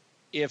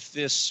if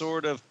this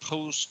sort of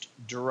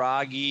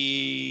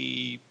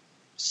post-Draghi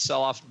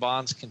sell-off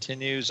bonds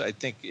continues. I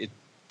think it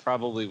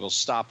probably will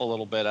stop a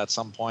little bit at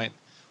some point.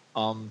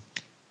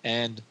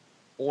 And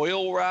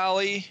oil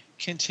rally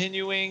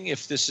continuing,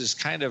 if this is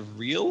kind of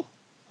real,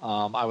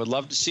 I would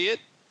love to see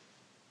it.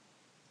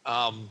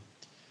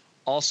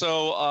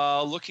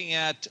 Also, looking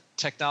at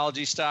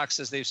technology stocks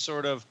as they've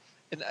sort of,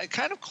 and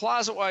kind of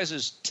closet-wise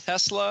is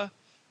Tesla.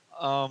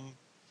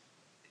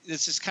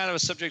 This is kind of a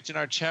subject in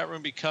our chat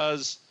room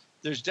because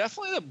there's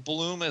definitely the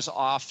bloom is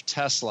off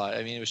Tesla.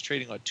 I mean, it was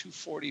trading at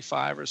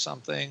 245 or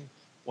something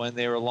when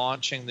they were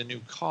launching the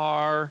new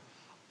car.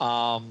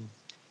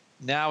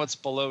 Now it's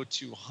below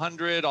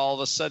 200. All of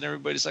a sudden,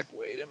 everybody's like,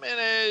 wait a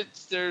minute,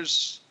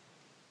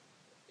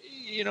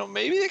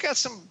 maybe they got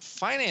some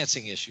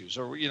financing issues,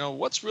 or,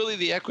 what's really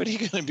the equity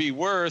going to be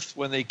worth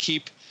when they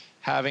keep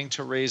having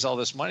to raise all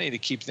this money to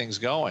keep things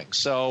going?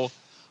 So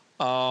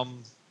I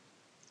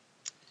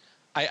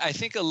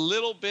think a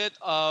little bit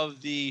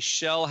of the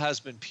shell has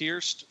been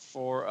pierced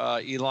for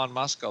Elon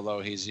Musk,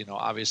 although he's,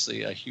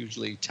 obviously a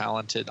hugely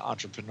talented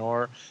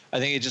entrepreneur. I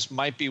think it just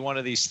might be one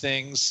of these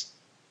things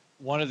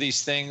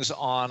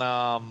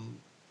on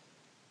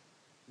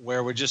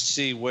where we just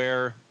see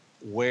where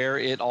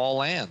it all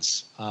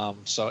lands.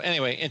 So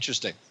anyway,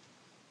 interesting.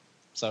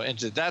 We're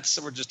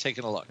just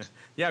taking a look.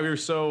 Yeah, we were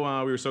so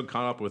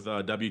caught up with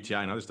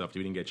WTI and other stuff,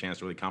 we didn't get a chance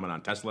to really comment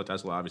on Tesla.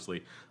 Tesla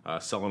obviously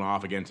selling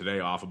off again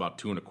today, off about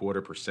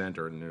 2.25%,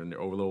 or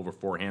a little over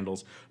 4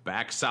 handles.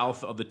 Back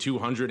south of the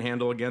 200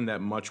 handle again,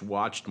 that much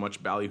watched,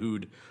 much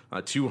ballyhooed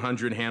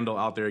 200 handle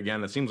out there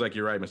again. It seems like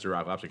you're right, Mr.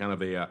 Rock. Kind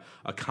of a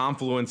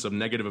confluence of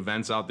negative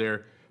events out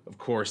there. Of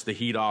course, the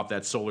heat off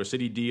that Solar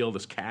City deal,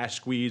 this cash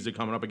squeeze they're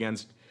coming up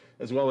against,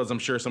 as well as I'm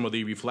sure some of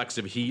the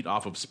reflexive heat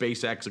off of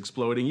SpaceX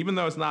exploding, even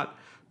though it's not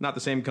the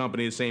same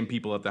company, the same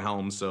people at the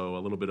helm, so a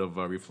little bit of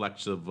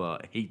reflexive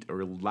hate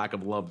or lack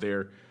of love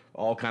there,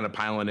 all kind of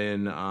piling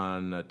in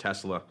on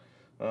Tesla.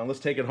 Let's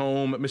take it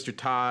home. Mr.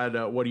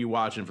 Todd, what are you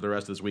watching for the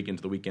rest of this week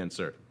into the weekend,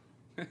 sir?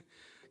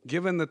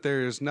 Given that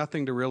there's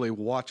nothing to really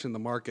watch in the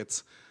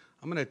markets,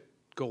 I'm going to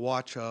go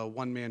watch a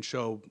one-man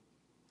show,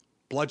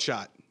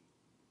 Bloodshot,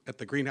 at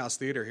the Greenhouse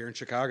Theater here in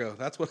Chicago.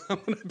 That's what I'm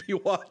going to be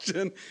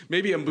watching.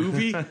 Maybe a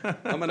movie.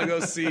 I'm going to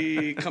go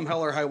see Come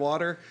Hell or High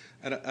Water.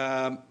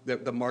 And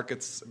the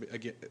markets,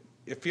 again,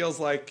 it feels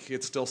like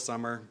it's still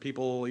summer.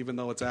 People, even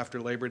though it's after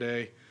Labor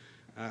Day,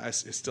 it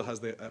still has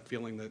the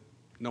feeling that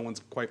no one's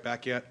quite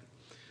back yet.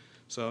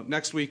 So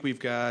next week we've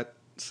got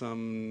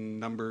some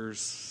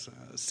numbers,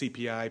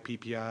 CPI,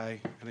 PPI. I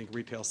think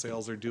retail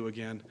sales are due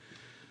again.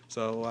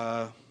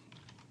 So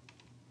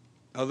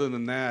other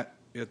than that,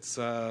 it's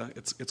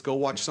go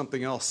watch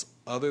something else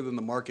other than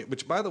the market,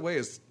 which, by the way,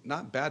 is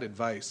not bad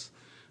advice.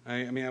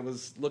 I mean, I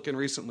was looking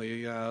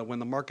recently, when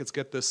the markets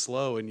get this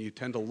slow and you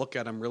tend to look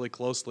at them really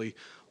closely,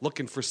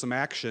 looking for some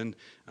action,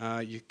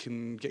 you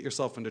can get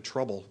yourself into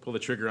trouble. Pull the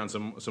trigger on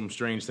some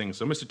strange things.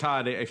 So, Mr.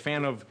 Todd, a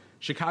fan of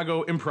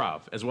Chicago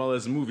improv as well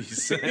as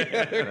movies.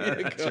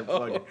 That's your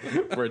plug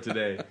for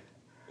today.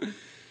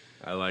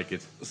 I like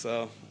it.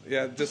 So,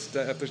 yeah, just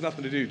if there's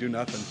nothing to do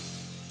nothing.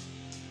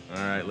 All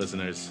right,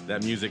 listeners,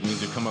 that music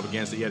means we've come up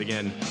against it yet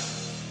again.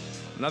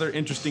 Another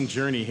interesting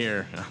journey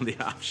here on the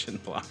option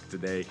block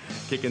today.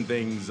 Kicking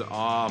things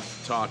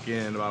off,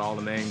 talking about all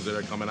the names that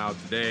are coming out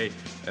today.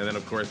 And then,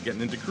 of course,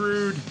 getting into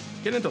crude,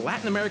 getting into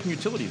Latin American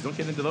utilities. Don't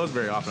get into those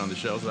very often on the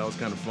show, so that was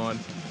kind of fun.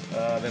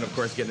 Then, of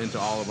course, getting into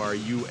all of our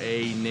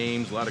UA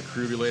names, a lot of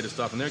crude-related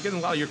stuff. And they're getting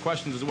a lot of your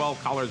questions as well,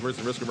 collars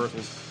versus risk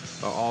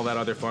reversals, all that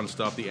other fun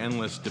stuff, the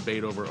endless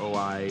debate over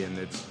OI and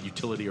its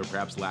utility or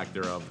perhaps lack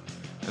thereof.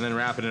 And then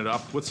wrapping it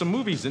up with some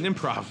movies and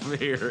improv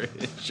here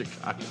in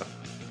Chicago.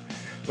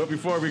 But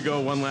before we go,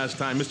 one last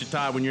time, Mr.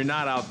 Todd, when you're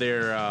not out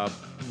there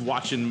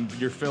watching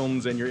your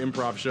films and your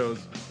improv shows,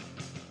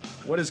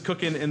 what is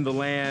cooking in the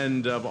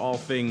land of all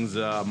things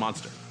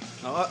Monster?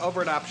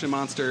 Over at Option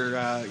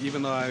Monster,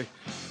 even though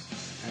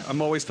I'm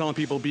always telling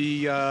people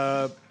be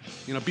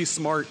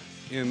smart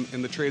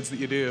in the trades that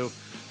you do.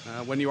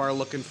 When you are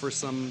looking for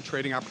some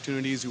trading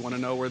opportunities, you want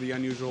to know where the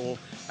unusual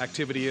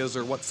activity is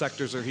or what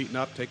sectors are heating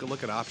up, take a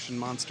look at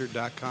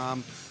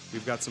optionmonster.com.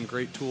 We've got some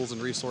great tools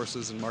and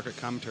resources and market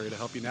commentary to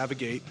help you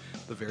navigate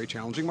the very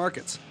challenging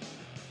markets.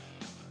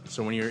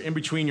 So when you're in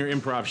between your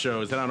improv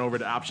shows, head on over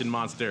to Option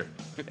Monster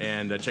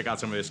and check out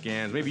some of their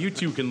scans. Maybe you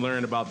too can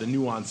learn about the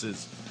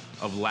nuances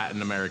of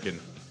Latin American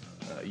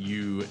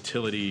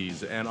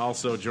utilities. And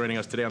also joining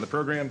us today on the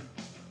program,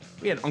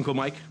 we had Uncle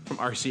Mike from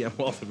RCM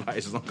Wealth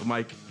Advisors. Uncle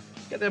Mike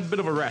got a bit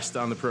of a rest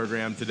on the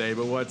program today,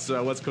 but what's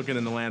cooking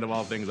in the land of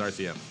all things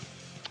RCM?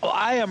 Well,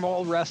 I am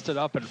all rested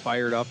up and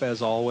fired up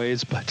as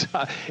always, but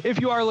if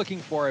you are looking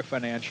for a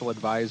financial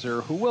advisor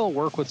who will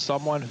work with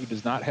someone who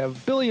does not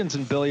have billions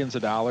and billions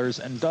of dollars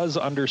and does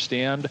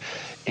understand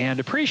and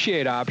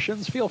appreciate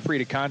options, feel free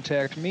to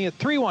contact me at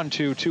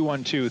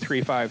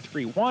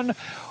 312-212-3531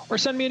 or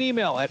send me an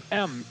email at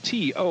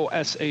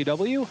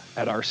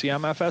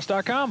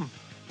mtosaw@rcmfs.com.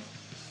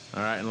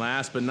 All right, and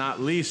last but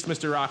not least,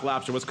 Mr. Rock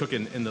Lobster, what's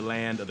cooking in the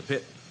land of the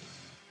pit?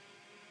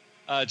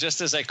 Just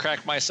as I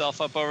crack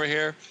myself up over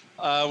here,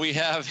 we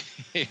have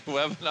a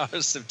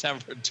webinar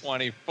September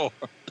 24th.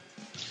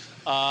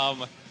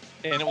 And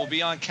it will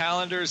be on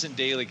calendars and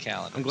daily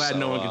calendars. I'm glad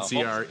no one can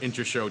see our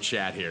intra-show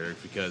chat here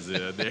because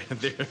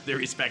their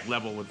respect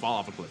level would fall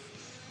off a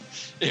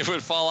cliff. It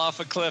would fall off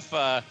a cliff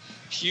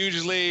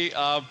hugely,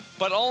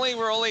 but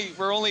we're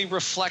only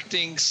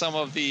reflecting some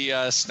of the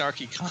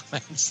snarky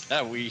comments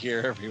that we hear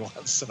every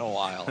once in a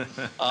while.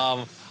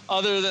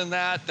 Other than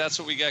that, that's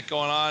what we got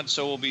going on.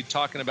 So we'll be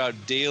talking about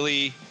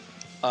daily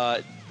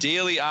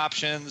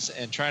options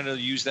and trying to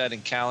use that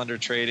in calendar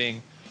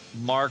trading.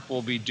 Mark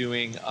will be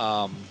doing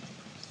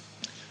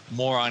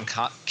more on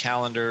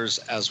calendars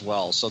as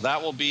well. So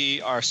that will be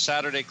our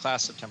Saturday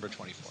class, September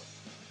 24th.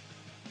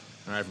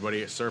 All right,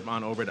 everybody, surf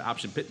on over to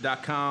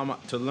optionpit.com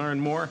to learn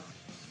more.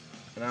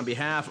 And on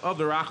behalf of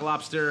the Rock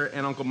Lobster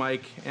and Uncle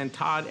Mike and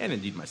Todd and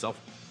indeed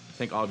myself,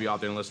 thank all of you out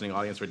there in the listening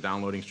audience for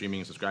downloading, streaming,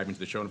 and subscribing to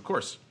the show. And of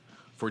course,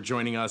 for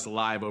joining us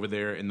live over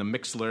there in the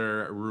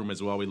Mixler room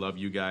as well. We love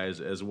you guys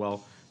as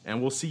well.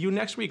 And we'll see you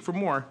next week for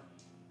more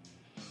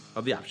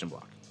of the Option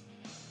Block.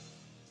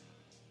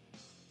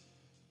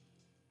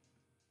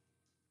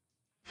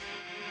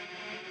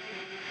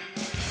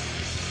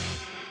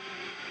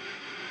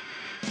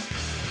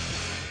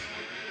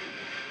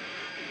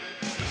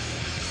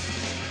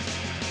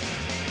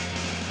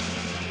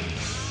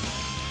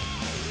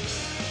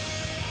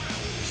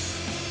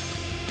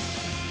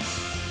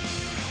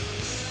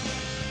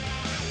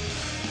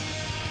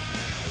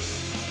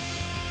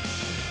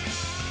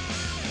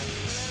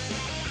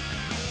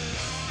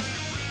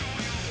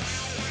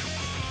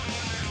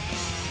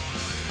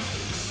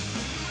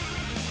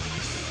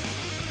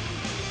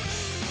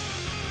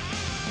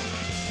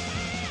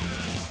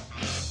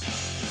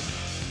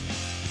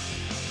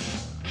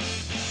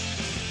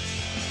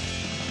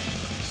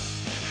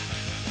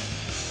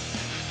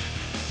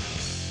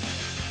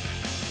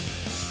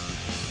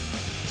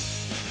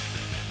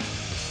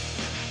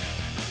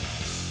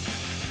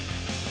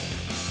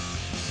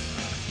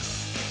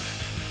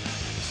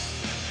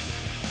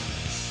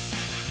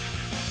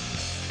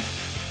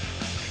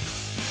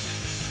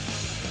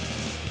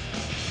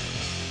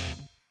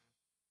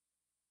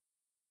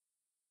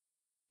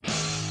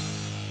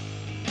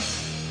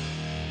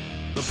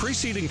 The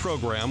preceding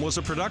program was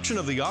a production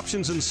of the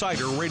Options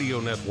Insider Radio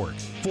Network.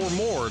 For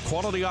more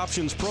quality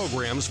options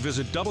programs,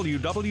 visit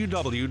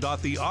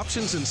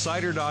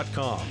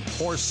www.theoptionsinsider.com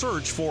or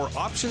search for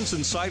Options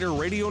Insider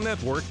Radio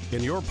Network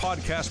in your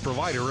podcast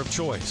provider of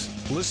choice.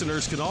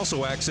 Listeners can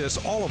also access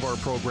all of our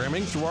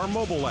programming through our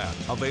mobile app,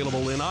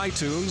 available in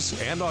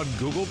iTunes and on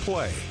Google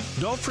Play.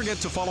 Don't forget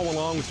to follow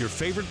along with your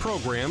favorite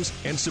programs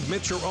and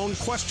submit your own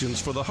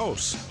questions for the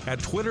hosts at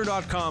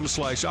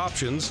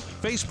twitter.com/options,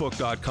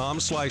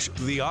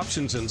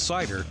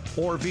 facebook.com/theoptionsinsider,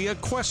 or via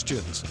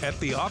questions at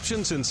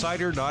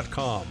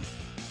theoptionsinsider.com.